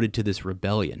devoted to this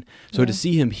rebellion. So to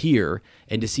see him here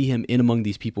and to see him in among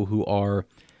these people who are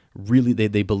really,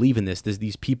 they believe in this,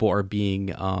 these people are being,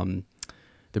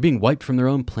 they're being wiped from their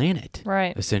own planet.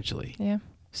 Right. Essentially. Yeah.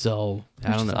 So,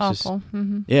 I don't know. It's awful.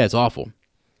 Yeah, it's awful.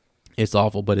 It's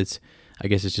awful, but I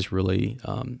guess it's just really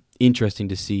interesting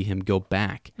to see him go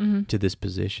back to this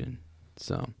position.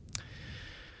 So,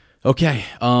 okay.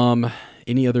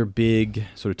 Any other big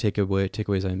sort of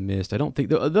takeaways I missed? I don't think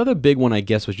the other big one, I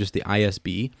guess, was just the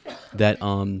ISB, that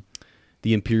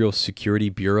the Imperial Security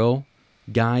Bureau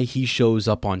guy, he shows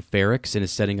up on Ferrix and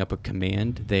is setting up a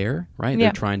command there, right? Yeah.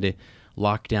 They're trying to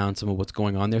lock down some of what's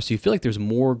going on there. So you feel like there's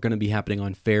more going to be happening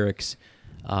on Ferrix.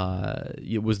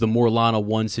 It was the Morlana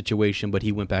 1 situation, but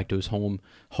he went back to his home,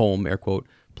 air quote,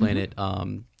 planet,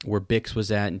 where Bix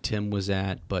was at and Tim was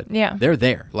at, but they're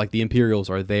there. Like the Imperials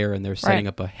are there, and they're setting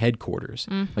up a headquarters,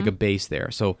 like a base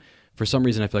there. So for some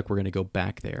reason, I feel like we're going to go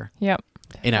back there. Yep.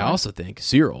 And I also think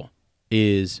Cyril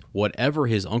is whatever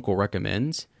his uncle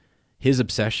recommends, his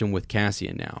obsession with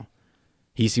Cassian now.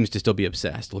 He seems to still be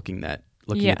obsessed looking at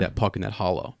that puck in that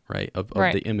hollow, right, of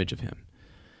the image of him.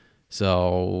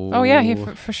 So. Oh yeah, he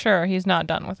for sure he's not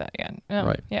done with that yet.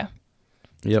 Right. Yeah.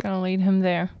 Yep. It's gonna lead him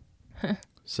there.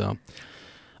 So,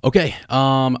 okay.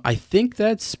 I think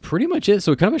that's pretty much it.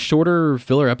 So kind of a shorter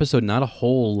filler episode, not a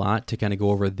whole lot to kind of go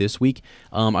over this week.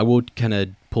 I will kind of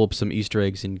pull up some Easter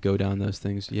eggs and go down those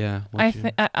things. Yeah. I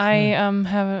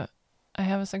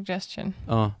have a suggestion.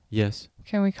 Oh, yes.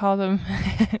 Can we call them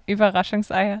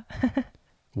Überraschungseier?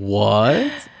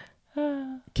 What?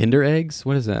 Kinder eggs?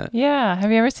 What is that? Yeah.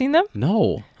 Have you ever seen them?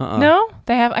 No. No?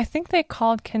 They have, I think they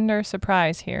called Kinder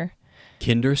Surprise here.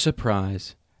 Kinder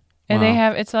Surprise. And they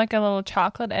have, it's like a little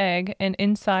chocolate egg, and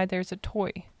inside there's a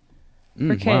toy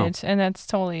for kids. Wow. And that's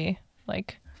totally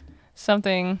like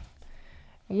something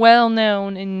well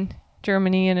known in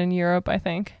Germany and in Europe, I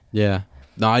think. Yeah.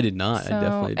 No, I did not. I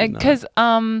definitely did not. Because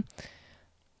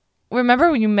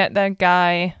remember when you met that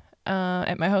guy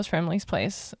at my host family's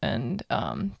place, and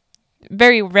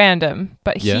very random,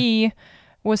 but he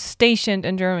was stationed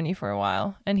in Germany for a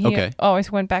while, and he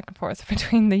always went back and forth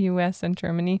between the U.S. and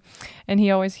Germany, and he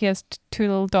has 2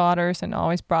 little daughters and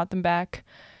always brought them back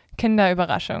Kinder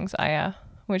Überraschungseier,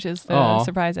 which is the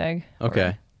surprise egg.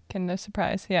 Okay. Kinder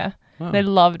Surprise, yeah. Wow. They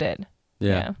loved it.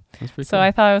 Yeah. That's pretty so cool.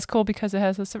 I thought it was cool because it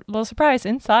has a little surprise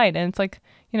inside, and it's like,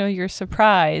 your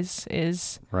surprise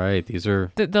is right. These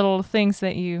are the little things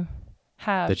that you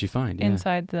have that you find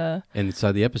inside the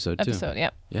episode too.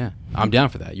 Yeah. I'm down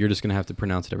for that. You're just gonna have to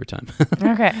pronounce it every time.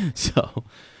 Okay. So,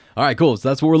 all right, cool. So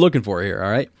that's what we're looking for here.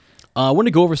 All right. I want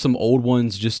to go over some old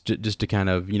ones just to kind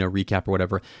of recap or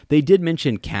whatever. They did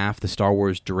mention Calf, the Star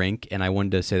Wars drink, and I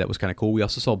wanted to say that was kind of cool. We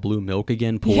also saw blue milk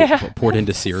again poured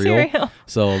into cereal.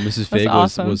 So Mrs. Fig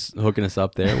was hooking us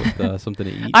up there with something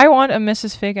to eat. I want a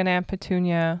Mrs. Fig and Aunt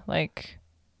Petunia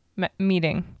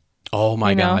meeting. Oh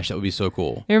my gosh, that would be so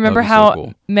cool. You remember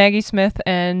how Maggie Smith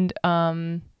and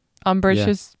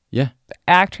Umbridge's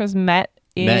actress met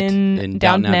in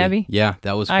Downton Abbey? Yeah,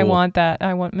 that was cool. I want that.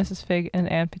 I want Mrs. Fig and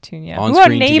Aunt Petunia. On who are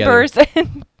screen neighbors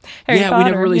in Harry Potter. We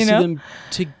never really see them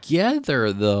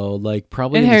together though. Like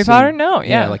probably in Harry Potter, no.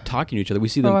 Yeah, like talking to each other. We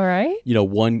see them. All right.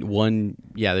 One.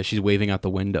 Yeah, she's waving out the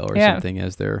window or something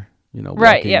as they're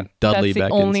walking Dudley that's the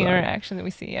back only inside. interaction that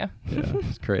we see. Yeah. Yeah,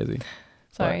 it's crazy.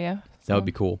 Sorry. Yeah. That would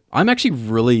be cool. I think it's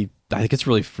really,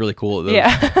 really cool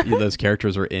that those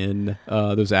characters are in,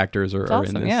 those actors are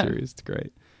in this series. It's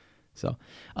great. So,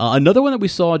 another one that we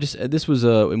saw, this was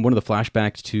in one of the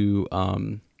flashbacks to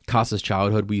Casa's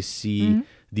childhood, we see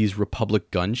these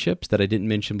Republic gunships that I didn't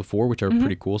mention before, which are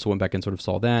pretty cool. So went back and sort of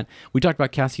saw that. We talked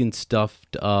about Cassian's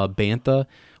stuffed Bantha,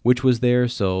 which was there.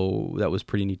 So that was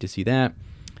pretty neat to see that.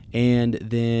 And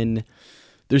then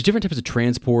there's different types of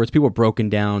transports. People have broken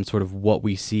down sort of what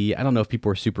we see. I don't know if people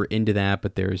are super into that,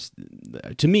 but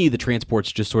to me, the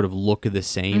transports just sort of look the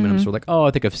same. And I'm sort of like,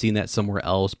 I think I've seen that somewhere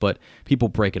else. But people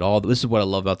break it all. This is what I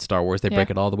love about Star Wars. They break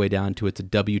it all the way down to it's a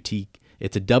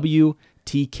WTK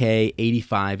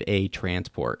 85A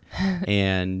transport.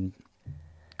 And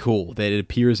cool that it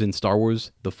appears in Star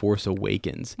Wars The Force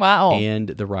Awakens. Wow. And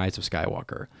The Rise of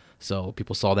Skywalker. So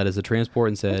people saw that as a transport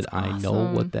and said, I know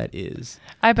what that is.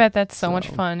 I bet that's so much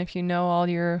fun if you know all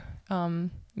your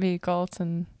vehicles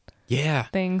and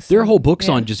things. There are whole books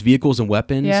on just vehicles and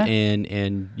weapons Yeah.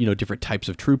 and different types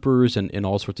of troopers and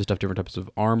all sorts of stuff, different types of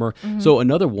armor. So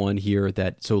another one here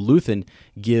so Luthen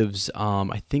gives,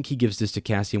 I think he gives this to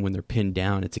Cassian when they're pinned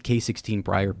down. It's a K-16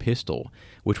 Briar pistol,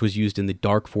 which was used in the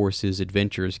Dark Forces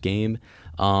Adventures game.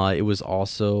 It was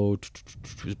also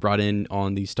brought in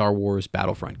on the Star Wars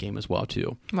Battlefront game as well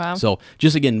too. Wow. So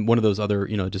just again, one of those other,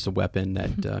 just a weapon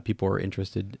that people are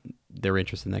interested. They're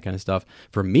interested in that kind of stuff.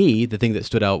 For me, the thing that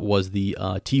stood out was the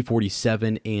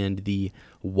T-47 and the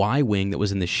Y-wing that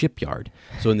was in the shipyard.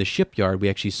 So in the shipyard, we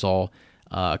actually saw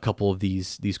a couple of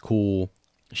these cool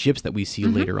ships that we see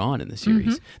later on in the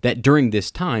series that during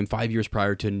this time, 5 years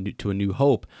prior to A New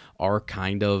Hope, are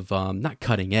kind of not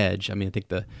cutting edge. I mean, I think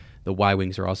the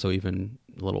Y-wings are also even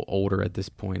a little older at this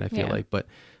point, I feel like. But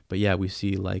yeah, we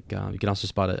see you can also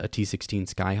spot a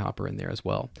T-16 Skyhopper in there as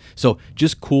well. So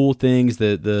just cool things.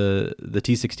 The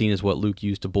T-16 is what Luke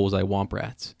used to bullseye Womp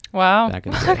Rats. Wow. Back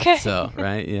in the day. Okay. So,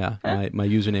 right? Yeah. My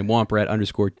username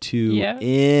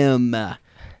WompRat_2M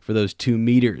for those 2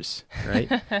 meters, right?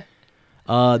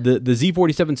 The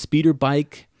Z-47 speeder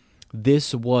bike.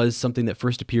 This was something that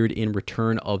first appeared in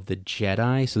Return of the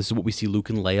Jedi. So this is what we see Luke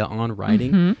and Leia on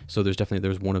riding. So there's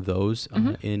one of those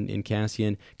in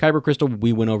Cassian. Kyber Crystal,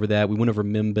 we went over that. We went over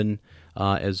Mimban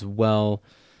as well.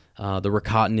 The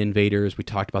Rakatan invaders, we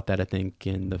talked about that, I think,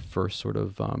 in the first sort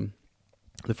of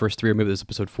the first 3, or maybe this is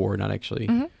episode 4, not actually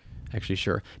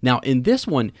sure. Now in this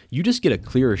one, you just get a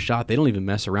clearer shot. They don't even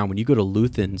mess around. When you go to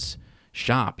Luthen's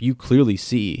shop, you clearly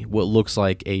see what looks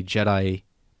like a Jedi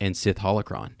and Sith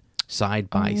holocron side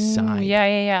by side.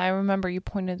 Yeah. I remember you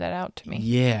pointed that out to me.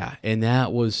 Yeah, and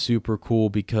that was super cool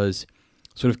because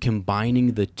sort of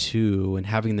combining the two and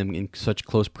having them in such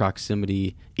close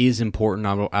proximity is important.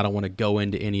 I don't want to go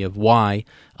into any of why,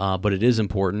 but it is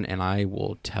important, and I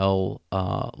will tell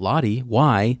Lottie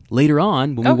why later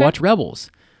on when we watch Rebels.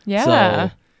 Yeah.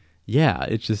 So, yeah,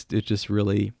 it's just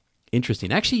really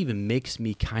interesting. It actually even makes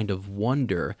me kind of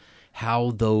wonder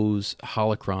how those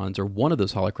holocrons, or one of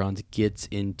those holocrons, gets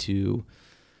into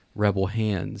Rebel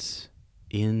hands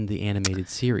in the animated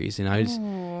series. And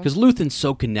because Luthen's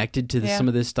so connected to some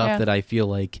of this stuff that I feel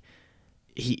like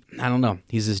I don't know,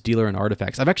 he's this dealer in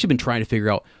artifacts. I've actually been trying to figure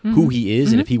out who he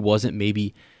is and if he wasn't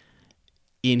maybe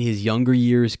in his younger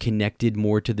years connected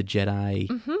more to the Jedi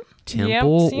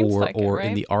temple or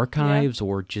in the archives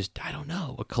or just, I don't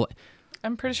know.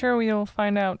 I'm pretty sure we'll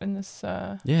find out in this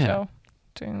show.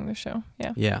 During the show,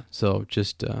 yeah. So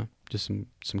just some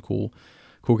cool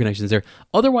connections there.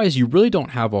 Otherwise, you really don't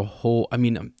have a whole. I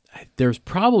mean, there's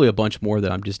probably a bunch more that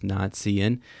I'm just not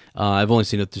seeing. I've only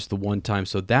seen it just the one time,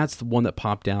 so that's the one that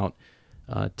popped out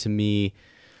to me.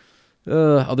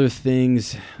 Other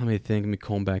things, let me think. Let me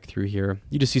comb back through here.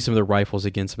 You just see some of their rifles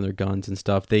against some of their guns and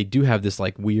stuff. They do have this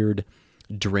like weird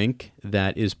drink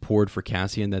that is poured for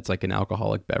Cassian. That's like an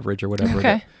alcoholic beverage or whatever.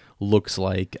 Okay. That looks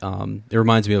like it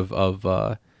reminds me of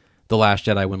The Last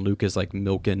Jedi when Luke is like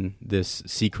milking this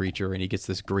sea creature and he gets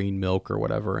this green milk or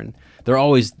whatever, and they're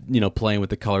always playing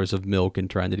with the colors of milk and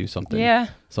trying to do something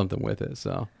with it.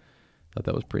 So I thought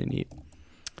that was pretty neat.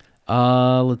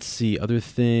 Let's see other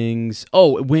things.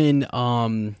 When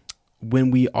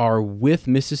we are with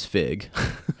Mrs. Fig,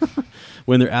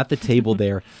 when they're at the table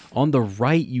there, on the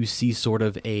right you see sort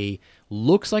of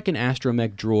looks like an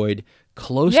astromech droid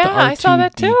close to R2-D2. I saw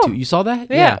that too. You saw that?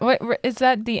 Yeah. Wait, is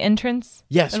that the entrance?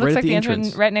 Yes, it right looks at like the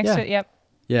entrance. Right next to it. Yep.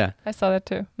 Yeah. I saw that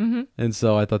too. Mm-hmm. And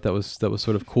so I thought that was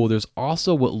sort of cool. There's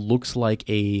also what looks like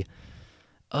I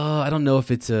don't know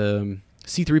if it's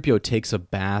C-3PO takes a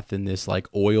bath in this like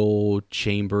oil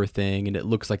chamber thing, and it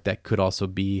looks like that could also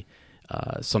be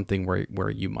something where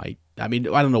you might. I mean,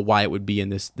 I don't know why it would be in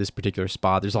this particular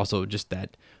spot. There's also just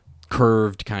that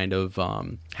curved kind of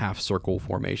half circle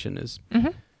formation is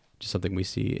just something we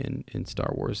see in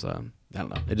Star Wars. I don't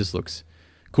know. It just looks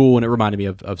cool, and it reminded me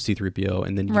of C-3PO,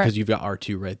 and then because you've got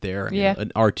R2 right there,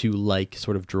 an R2-like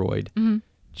sort of droid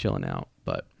chilling out.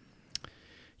 But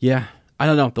yeah, I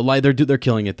don't know. The light they're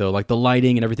killing it though. Like the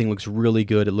lighting and everything looks really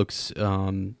good. It looks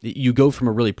you go from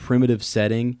a really primitive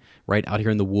setting right out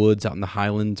here in the woods, out in the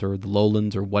highlands or the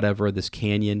lowlands or whatever, this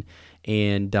canyon,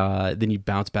 and then you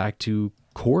bounce back to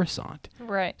Coruscant.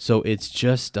 Right. So it's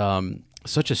just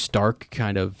such a stark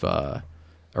kind of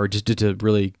or just a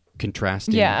really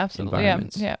contrasting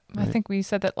environments. Yeah. Right? I think we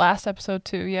said that last episode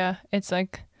too. Yeah. It's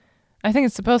like, I think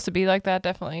it's supposed to be like that,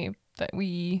 definitely, that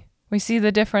we see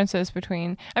the differences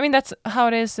between, I mean, that's how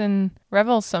it is in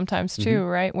Rebels sometimes too,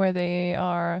 right? Where they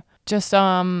are just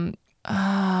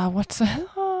what's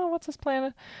this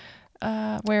planet?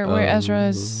 Where Ezra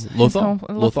is Lothal.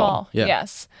 Lothal. Yeah.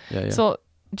 Yes. Yeah. So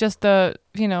just the,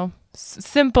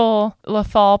 simple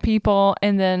Lothal people,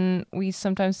 and then we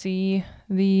sometimes see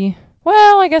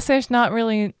I guess there's not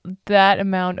really that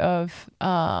amount of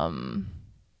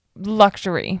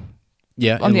luxury.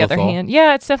 Yeah. On the other hand,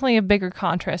 it's definitely a bigger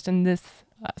contrast in this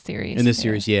series. In this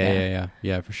series, yeah,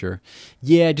 for sure.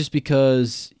 Yeah, just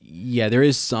because, there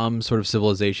is some sort of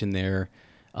civilization there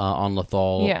on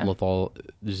Lothal. Yeah. Lothal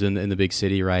is in the big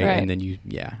city, right? And then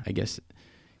I guess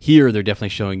here they're definitely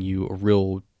showing you a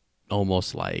real,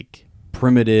 almost like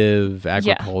primitive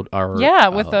agriculture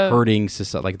or with herding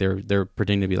society. Like they're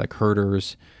pretending to be like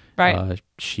herders. Right.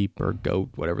 Sheep or goat,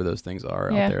 whatever those things are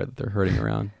out there that they're herding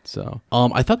around. So,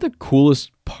 I thought the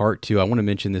coolest part too, I want to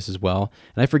mention this as well,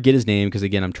 and I forget his name because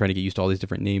again, I'm trying to get used to all these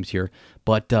different names here,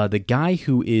 but the guy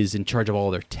who is in charge of all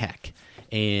their tech,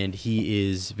 and he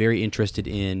is very interested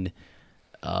in,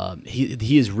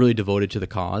 he is really devoted to the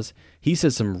cause. He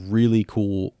says some really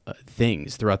cool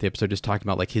things throughout the episode, just talking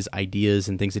about like his ideas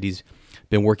and things that he's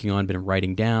been working on, been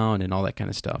writing down, and all that kind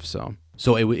of stuff.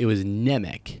 So it was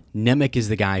Nemec. Nemec is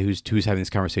the guy who's having this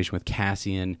conversation with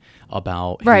Cassian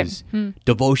about his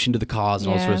devotion to the cause and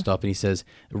all this sort of stuff. And he says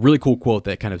a really cool quote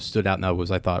that kind of stood out, and that was,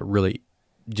 I thought, really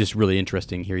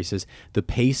interesting here. He says, "The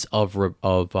pace of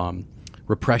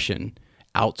repression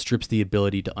outstrips the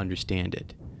ability to understand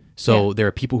it." So there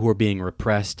are people who are being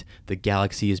repressed. The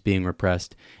galaxy is being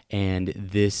repressed, and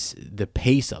the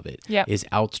pace of it is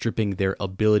outstripping their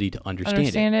ability to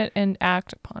understand it and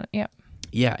act upon it. Yeah.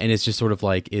 Yeah, and it's just sort of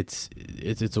like it's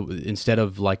instead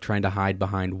of like trying to hide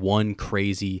behind one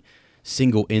crazy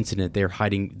single incident, they're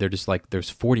just like there's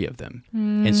 40 of them.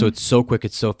 And so it's so quick,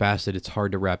 it's so fast that it's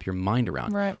hard to wrap your mind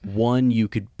around. Right. One,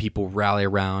 people rally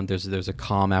around, there's a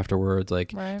calm afterwards,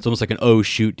 like it's almost like an oh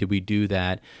shoot, did we do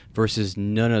that? Versus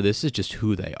no, this is just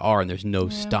who they are, and there's no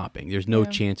stopping. There's no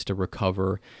chance to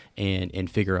recover and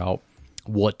figure out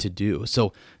what to do.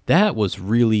 So that was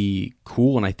really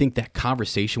cool, and I think that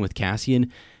conversation with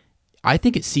Cassian, I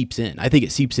think it seeps in. I think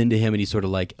it seeps into him, and he's sort of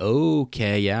like,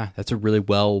 okay, yeah, that's a really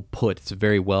well put. It's a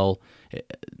very well,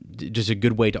 just a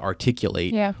good way to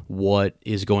articulate what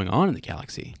is going on in the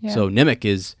galaxy. Yeah. So Nemec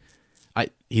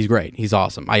he's great. He's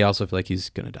awesome. I also feel like he's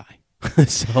gonna die.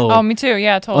 So me too.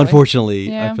 Yeah, totally.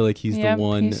 Unfortunately, I feel like he's the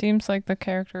one. He seems like the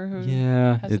character who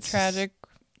has a tragic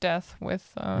death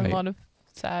with a lot of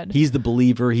sad. He's the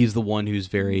believer. He's the one who's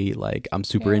very like, I'm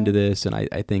super into this, and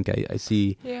I think I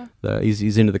see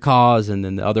he's into the cause, and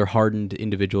then the other hardened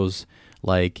individuals,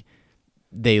 like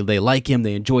they like him,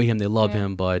 they enjoy him, they love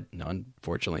him, but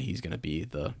unfortunately he's going to be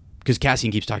because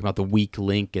Cassian keeps talking about the weak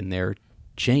link in their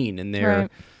chain, and they're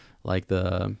like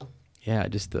I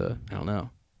don't know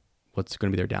what's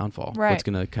going to be their downfall, what's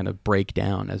going to kind of break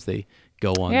down as they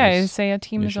go on. Yeah, you say a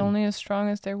team is only as strong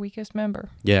as their weakest member.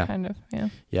 Yeah, kind of.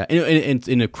 Yeah. And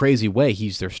in a crazy way,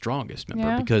 he's their strongest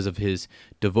member because of his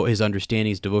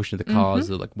understanding, his devotion to the cause,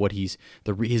 like what his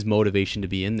motivation to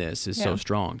be in this is so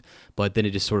strong. But then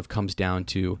it just sort of comes down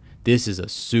to this is a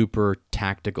super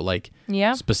tactical, like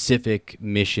specific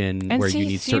mission where you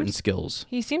need certain skills.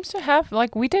 He seems to have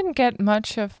we didn't get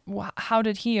much of how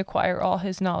did he acquire all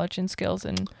his knowledge and skills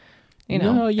and.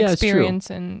 Experience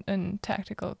and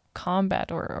tactical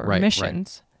combat or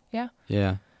missions. Right.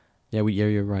 Yeah.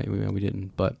 You're right. We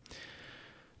didn't, but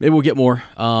maybe we'll get more.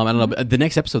 I don't know. But the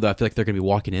next episode, though, I feel like they're going to be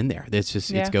walking in there.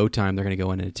 It's go time. They're going to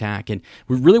go in and attack, and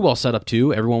we're really well set up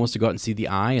too. Everyone wants to go out and see the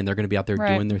eye, and they're going to be out there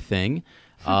doing their thing.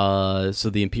 So it's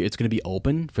going to be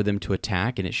open for them to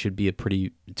attack, and it should be it's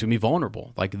going to be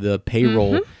vulnerable. Like the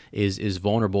payroll is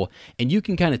vulnerable, and you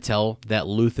can kind of tell that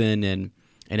Luthen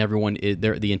and everyone,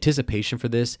 the anticipation for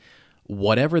this,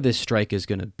 whatever this strike is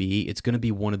going to be, it's going to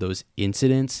be one of those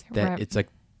incidents that it's like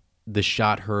the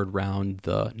shot heard round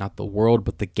not the world,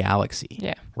 but the galaxy.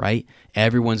 Yeah. Right?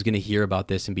 Everyone's going to hear about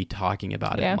this and be talking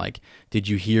about it. And like, did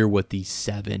you hear what these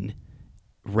 7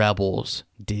 rebels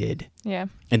did? Yeah.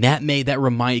 And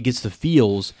it gets the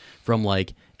feels from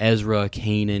like Ezra,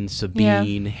 Kanan,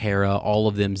 Sabine, Hera, all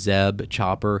of them, Zeb,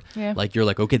 Chopper. Yeah. Like you're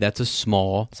like, okay, that's a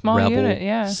small rebel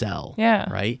unit, cell.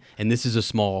 Yeah. Right? And this is a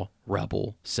small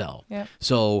rebel cell. Yeah.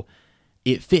 So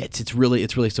it fits. It's really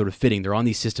sort of fitting. They're on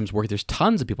these systems where there's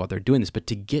tons of people out there doing this, but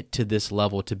to get to this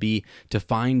level, to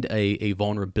find a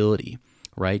vulnerability,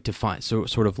 right? To find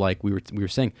sort of like we were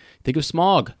saying, think of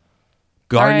Smaug.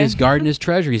 Guarding his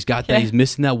treasure. He's got that. He's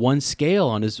missing that one scale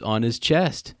on his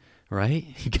chest. Right?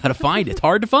 You got to find it. It's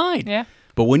hard to find. Yeah.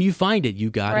 But when you find it, you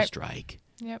got to strike.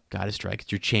 Yep. Got to strike.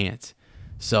 It's your chance.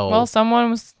 So. Well, someone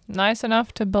was nice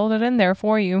enough to build it in there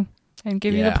for you and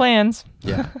give you the plans.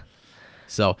 Yeah.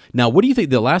 So now, what do you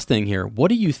think? The last thing here. What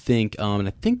do you think? And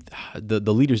I think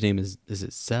the leader's name is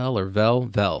it Cell or Vel?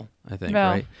 Vel, I think. Vel.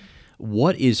 Right.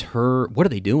 what are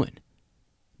they doing?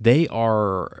 They're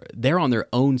on their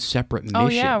own separate mission. Oh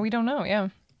yeah, we don't know. Yeah.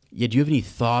 Yeah. Do you have any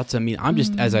thoughts? I mean, I'm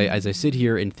just as I sit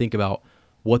here and think about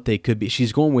what they could be.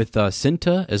 She's going with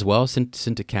Cinta as well.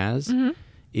 Cinta Kaz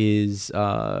is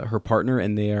her partner,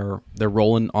 and they're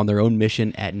rolling on their own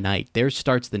mission at night. Theirs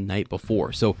starts the night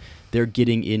before, so they're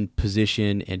getting in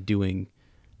position and doing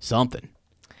something.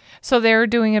 So they're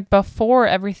doing it before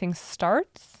everything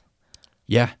starts?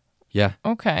 Yeah. Yeah.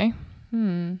 Okay.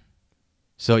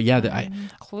 So yeah,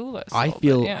 clueless. I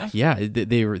feel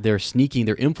they're sneaking,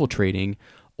 they're infiltrating,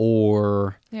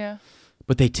 or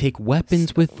but they take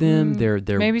weapons with them. They're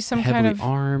maybe some heavily kind of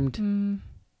armed.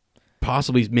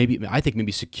 Possibly,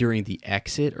 maybe securing the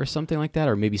exit or something like that,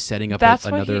 or maybe setting up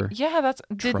another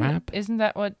trap. Isn't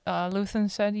that what Luthen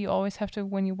said? You always have to,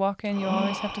 when you walk in, you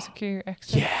always have to secure your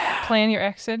exit. Yeah. Plan your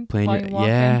exit while you walk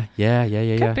in.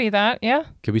 Yeah. Could be that, yeah.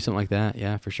 Could be something like that,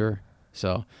 yeah, for sure.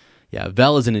 So, yeah,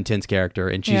 Vel is an intense character,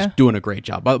 and she's doing a great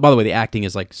job. By the way, the acting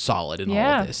is like solid in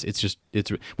all of this.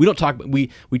 We don't talk. We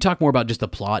talk more about just the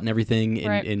plot and everything,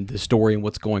 and the story and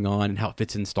what's going on and how it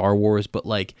fits in Star Wars. But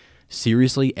like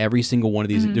seriously, every single one of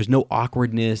these, there's no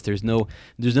awkwardness. There's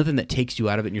nothing that takes you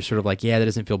out of it, and you're sort of like, that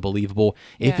doesn't feel believable.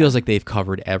 It feels like they've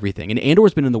covered everything. And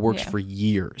Andor's been in the works for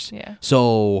years. Yeah.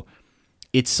 So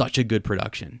it's such a good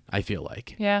production, I feel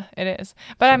like. Yeah, it is.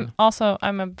 But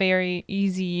I'm a very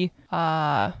easy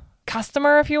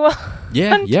customer, if you will.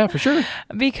 Yeah, for sure.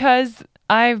 Because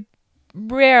I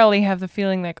rarely have the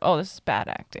feeling like, oh, this is bad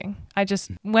acting.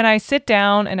 When I sit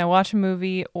down and I watch a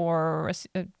movie or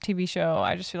a TV show,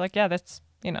 I just feel like, that's,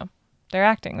 they're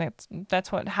acting.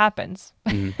 That's what happens.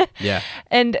 Yeah.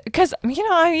 And because,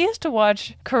 I used to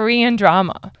watch Korean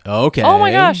drama. Okay. Oh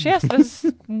my gosh, yes, this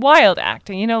is wild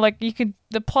acting. Like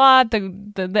the plot,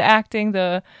 the acting,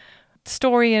 the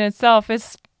story in itself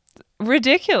is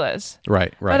ridiculous.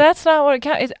 Right. But that's not what it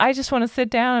counts. I just want to sit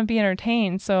down and be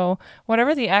entertained. So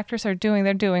whatever the actors are doing,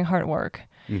 they're doing hard work.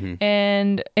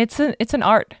 And it's an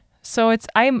art. So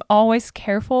I'm always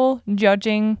careful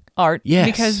judging art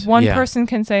because one person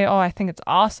can say, "Oh, I think it's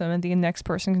awesome," and the next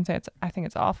person can say, "I think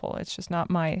it's awful." It's just not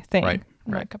my thing. Right.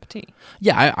 My cup of tea.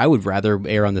 Yeah, I would rather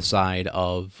err on the side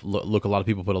of look. A lot of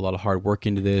people put a lot of hard work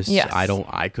into this. Yes.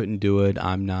 I couldn't do it.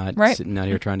 I'm not sitting out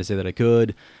here trying to say that I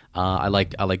could. I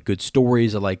like good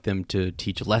stories. I like them to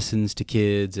teach lessons to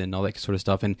kids and all that sort of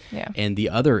stuff. And the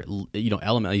other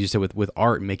element, as you said, with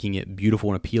art, making it beautiful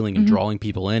and appealing and drawing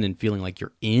people in and feeling like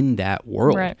you're in that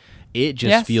world. Right. It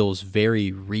just feels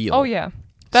very real. Oh yeah.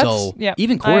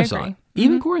 Even Coruscant.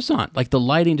 Even Coruscant, like the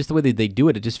lighting, just the way they do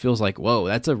it, it just feels like, whoa,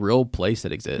 that's a real place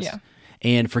that exists. Yeah.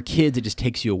 And for kids, it just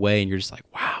takes you away, and you're just like,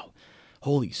 wow,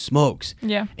 holy smokes.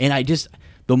 Yeah. And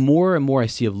the more and more I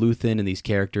see of Luthen and these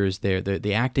characters,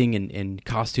 the acting and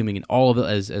costuming and all of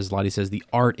it, as Lottie says, the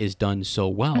art is done so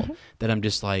well that I'm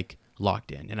just like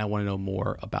locked in, and I want to know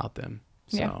more about them.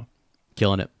 So,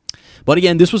 killing it. But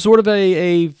again, this was sort of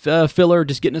a filler,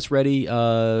 just getting us ready,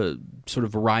 sort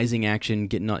of a rising action,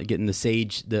 getting the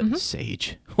sage.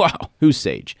 Sage. Wow, who's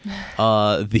Sage?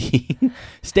 The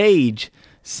stage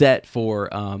set for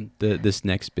this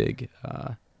next big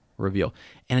reveal.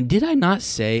 And did I not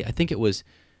say? I think it was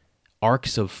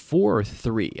arcs of 4 or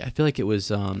 3. I feel like it was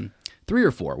 3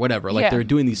 or 4, whatever. Like they're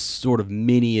doing these sort of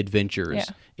mini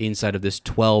adventures inside of this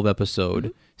 12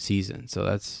 episode season. So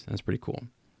that's pretty cool.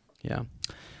 Yeah.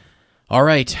 All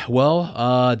right.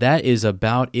 Well, that is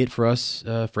about it for us,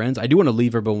 friends. I do want to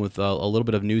leave everyone with a little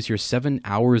bit of news here. 7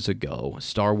 hours ago,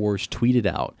 Star Wars tweeted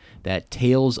out that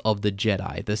Tales of the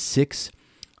Jedi, the 6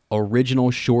 original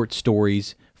short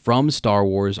stories from Star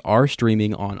Wars, are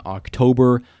streaming on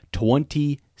October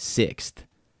 26th,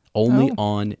 only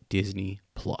on Disney+.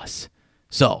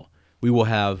 So we will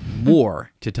have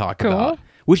more to talk about,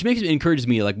 which encourages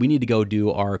me, like, we need to go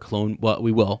do our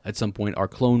we will at some point, our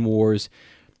Clone Wars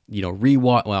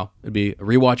rewatch. Well, it'd be a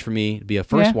rewatch for me. It'd be a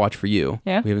first watch for you.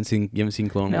 Yeah. You haven't seen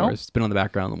Clone Wars. It's been on the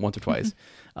background once or twice.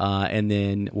 And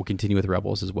then we'll continue with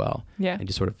Rebels as well. Yeah. And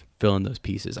just sort of fill in those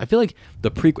pieces. I feel like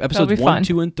the episodes 1,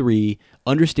 2, and 3,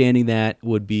 understanding that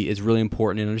is really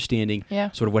important, and understanding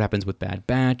sort of what happens with Bad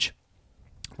Batch.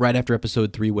 Right after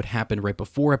episode 3, what happened right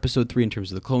before episode 3 in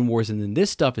terms of the Clone Wars, and then this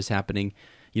stuff is happening,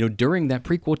 during that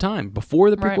prequel time, before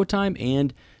the prequel time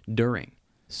and during.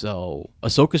 So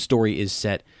Ahsoka's story is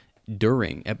set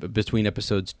between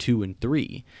episodes 2 and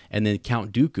 3, and then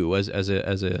Count Dooku as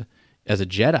a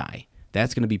Jedi,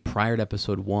 that's going to be prior to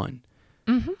episode 1.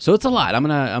 So it's a lot. I'm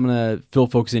gonna fill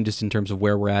folks in just in terms of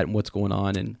where we're at and what's going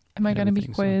on. And am I going to be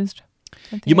quizzed?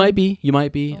 So. You might be.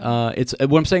 It's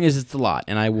what I'm saying is it's a lot,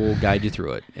 and I will guide you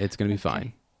through it. It's going to be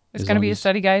fine. It's going to be a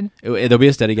study guide? There'll be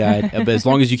a study guide. But as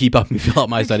long as you keep up and fill out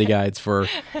my study guides for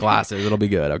classes, it'll be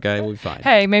good, okay? We'll be fine.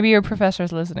 Hey, maybe your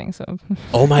professor's listening, so...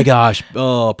 Oh my gosh.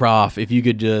 Oh, prof, if you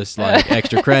could just, like,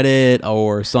 extra credit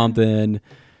or something.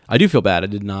 I do feel bad. I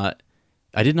did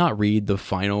not read the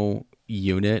final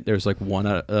unit. There's, like,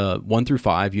 1 through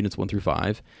 5, units 1 through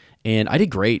 5. And I did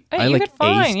great. Hey, you did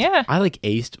fine, yeah. I, like,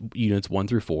 aced units 1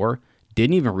 through 4.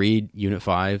 Didn't even read Unit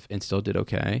 5 and still did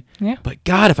okay. Yeah. But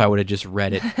God, if I would have just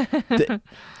read it.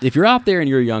 If you're out there and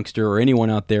you're a youngster or anyone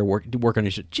out there working on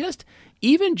it, just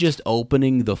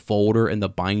opening the folder and the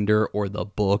binder or the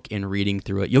book and reading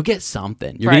through it, you'll get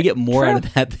something. You're going to get more out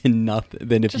of that than nothing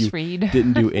than if just you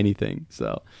didn't do anything.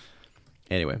 So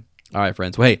anyway. All right,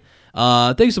 friends. Well, hey,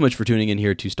 thanks so much for tuning in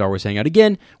here to Star Wars Hangout.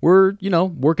 Again, we're,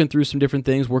 working through some different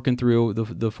things, working through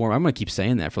the form. I'm going to keep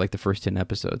saying that for like the first 10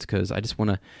 episodes because I just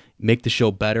want to make the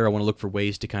show better. I want to look for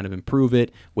ways to kind of improve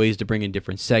it, ways to bring in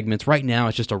different segments. Right now,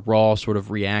 it's just a raw sort of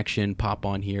reaction, pop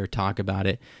on here, talk about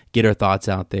it, get our thoughts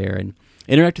out there, and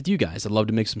interact with you guys. I'd love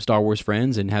to make some Star Wars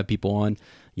friends and have people on,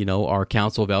 our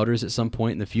Council of Elders at some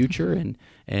point in the future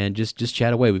and just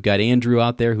chat away. We've got Andrew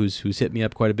out there who's hit me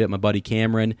up quite a bit. My buddy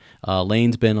Cameron,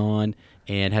 Lane's been on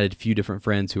and had a few different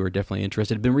friends who are definitely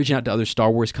interested. I've been reaching out to other Star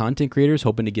Wars content creators,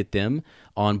 hoping to get them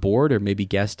on board or maybe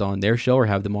guest on their show or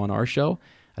have them on our show.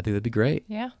 I think that'd be great.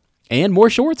 Yeah. And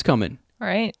more shorts coming.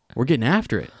 Right. We're getting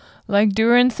after it. Like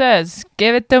Duran says,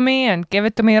 give it to me and give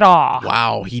it to me raw.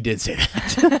 Wow, he did say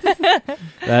that.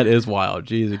 That is wild.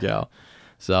 Jeez, go.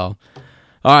 So,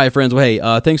 all right, friends. Well, hey,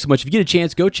 thanks so much. If you get a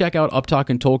chance, go check out Up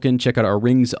Talkin' Tolkien. Check out our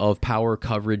Rings of Power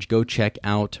coverage. Go check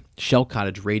out Shell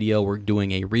Cottage Radio. We're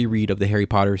doing a reread of the Harry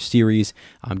Potter series.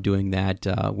 I'm doing that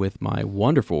with my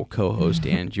wonderful co-host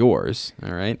and yours.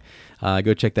 All right.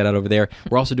 Go check that out over there.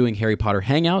 We're also doing Harry Potter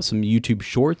Hangout, some YouTube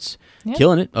shorts. Yeah.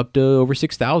 Killing it, up to over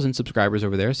 6,000 subscribers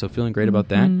over there, so feeling great about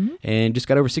that. And just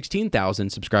got over 16,000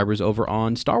 subscribers over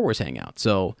on Star Wars Hangout,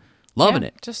 so loving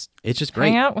it. It's just great.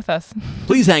 Hang out with us.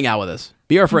 Please hang out with us.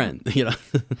 Be our friend.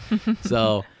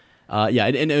 So,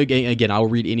 and again, I'll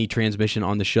read any transmission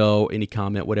on the show, any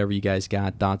comment, whatever you guys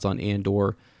got, thoughts on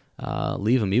Andor.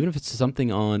 Leave them, even if it's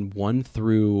something on 1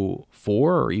 through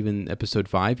 4 or even episode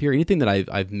 5 here. Anything that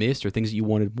I've missed or things that you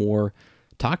wanted more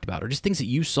talked about, or just things that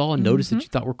you saw and noticed that you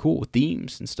thought were cool with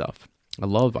themes and stuff. I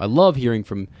love hearing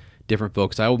from different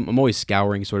folks. I'm always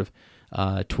scouring sort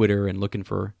of Twitter and looking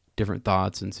for different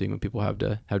thoughts and seeing what people have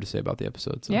to say about the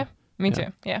episodes. So, yeah, me too.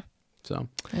 Yeah. So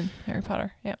and Harry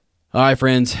Potter. Yeah. All right,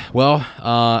 friends. Well,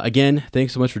 again,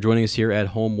 thanks so much for joining us here at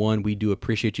Home One. We do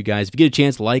appreciate you guys. If you get a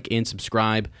chance, like and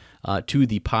subscribe to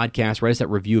the podcast. Write us that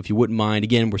review if you wouldn't mind.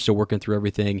 Again, we're still working through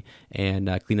everything and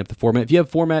clean up the format. If you have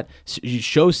format,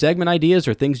 show segment ideas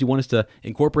or things you want us to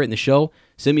incorporate in the show,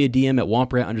 send me a DM at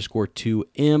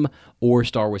Womprat_2M or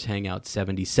Star Wars Hangout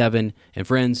 77. And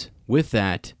friends, with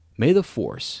that, may the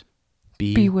Force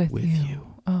be with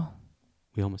you. Oh.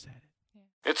 We almost had it.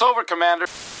 It's over, Commander.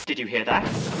 Did you hear that?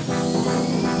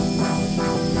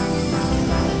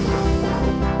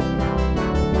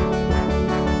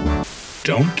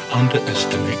 Don't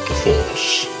underestimate the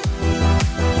Force.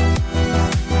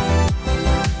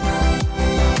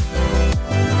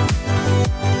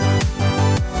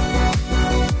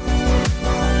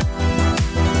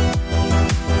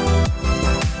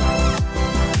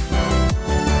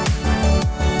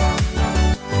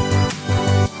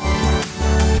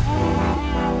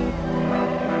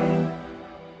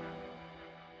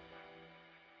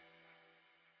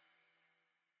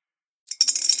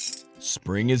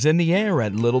 Spring is in the air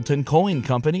at Littleton Coin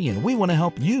Company, and we want to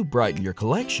help you brighten your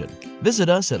collection. Visit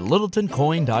us at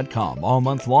littletoncoin.com all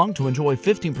month long to enjoy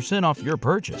 15% off your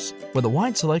purchase. With a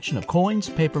wide selection of coins,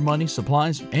 paper money,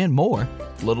 supplies, and more,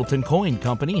 Littleton Coin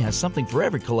Company has something for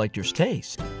every collector's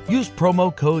taste. Use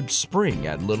promo code SPRING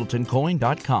at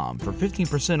littletoncoin.com for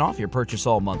 15% off your purchase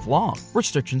all month long.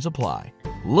 Restrictions apply.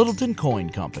 Littleton Coin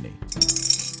Company.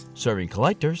 Serving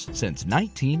collectors since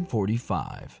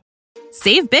 1945.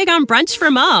 Save big on brunch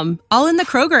for mom, all in the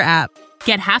Kroger app.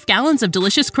 Get half gallons of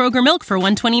delicious Kroger milk for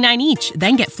 $1.29 each.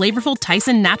 Then get flavorful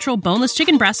Tyson natural boneless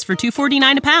chicken breasts for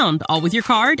 $2.49 a pound, all with your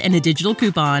card and a digital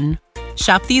coupon.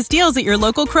 Shop these deals at your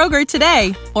local Kroger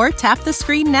today, or tap the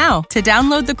screen now to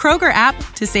download the Kroger app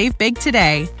to save big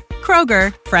today.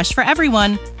 Kroger, fresh for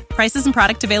everyone. Prices and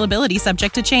product availability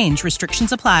subject to change.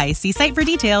 Restrictions apply. See site for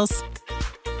details.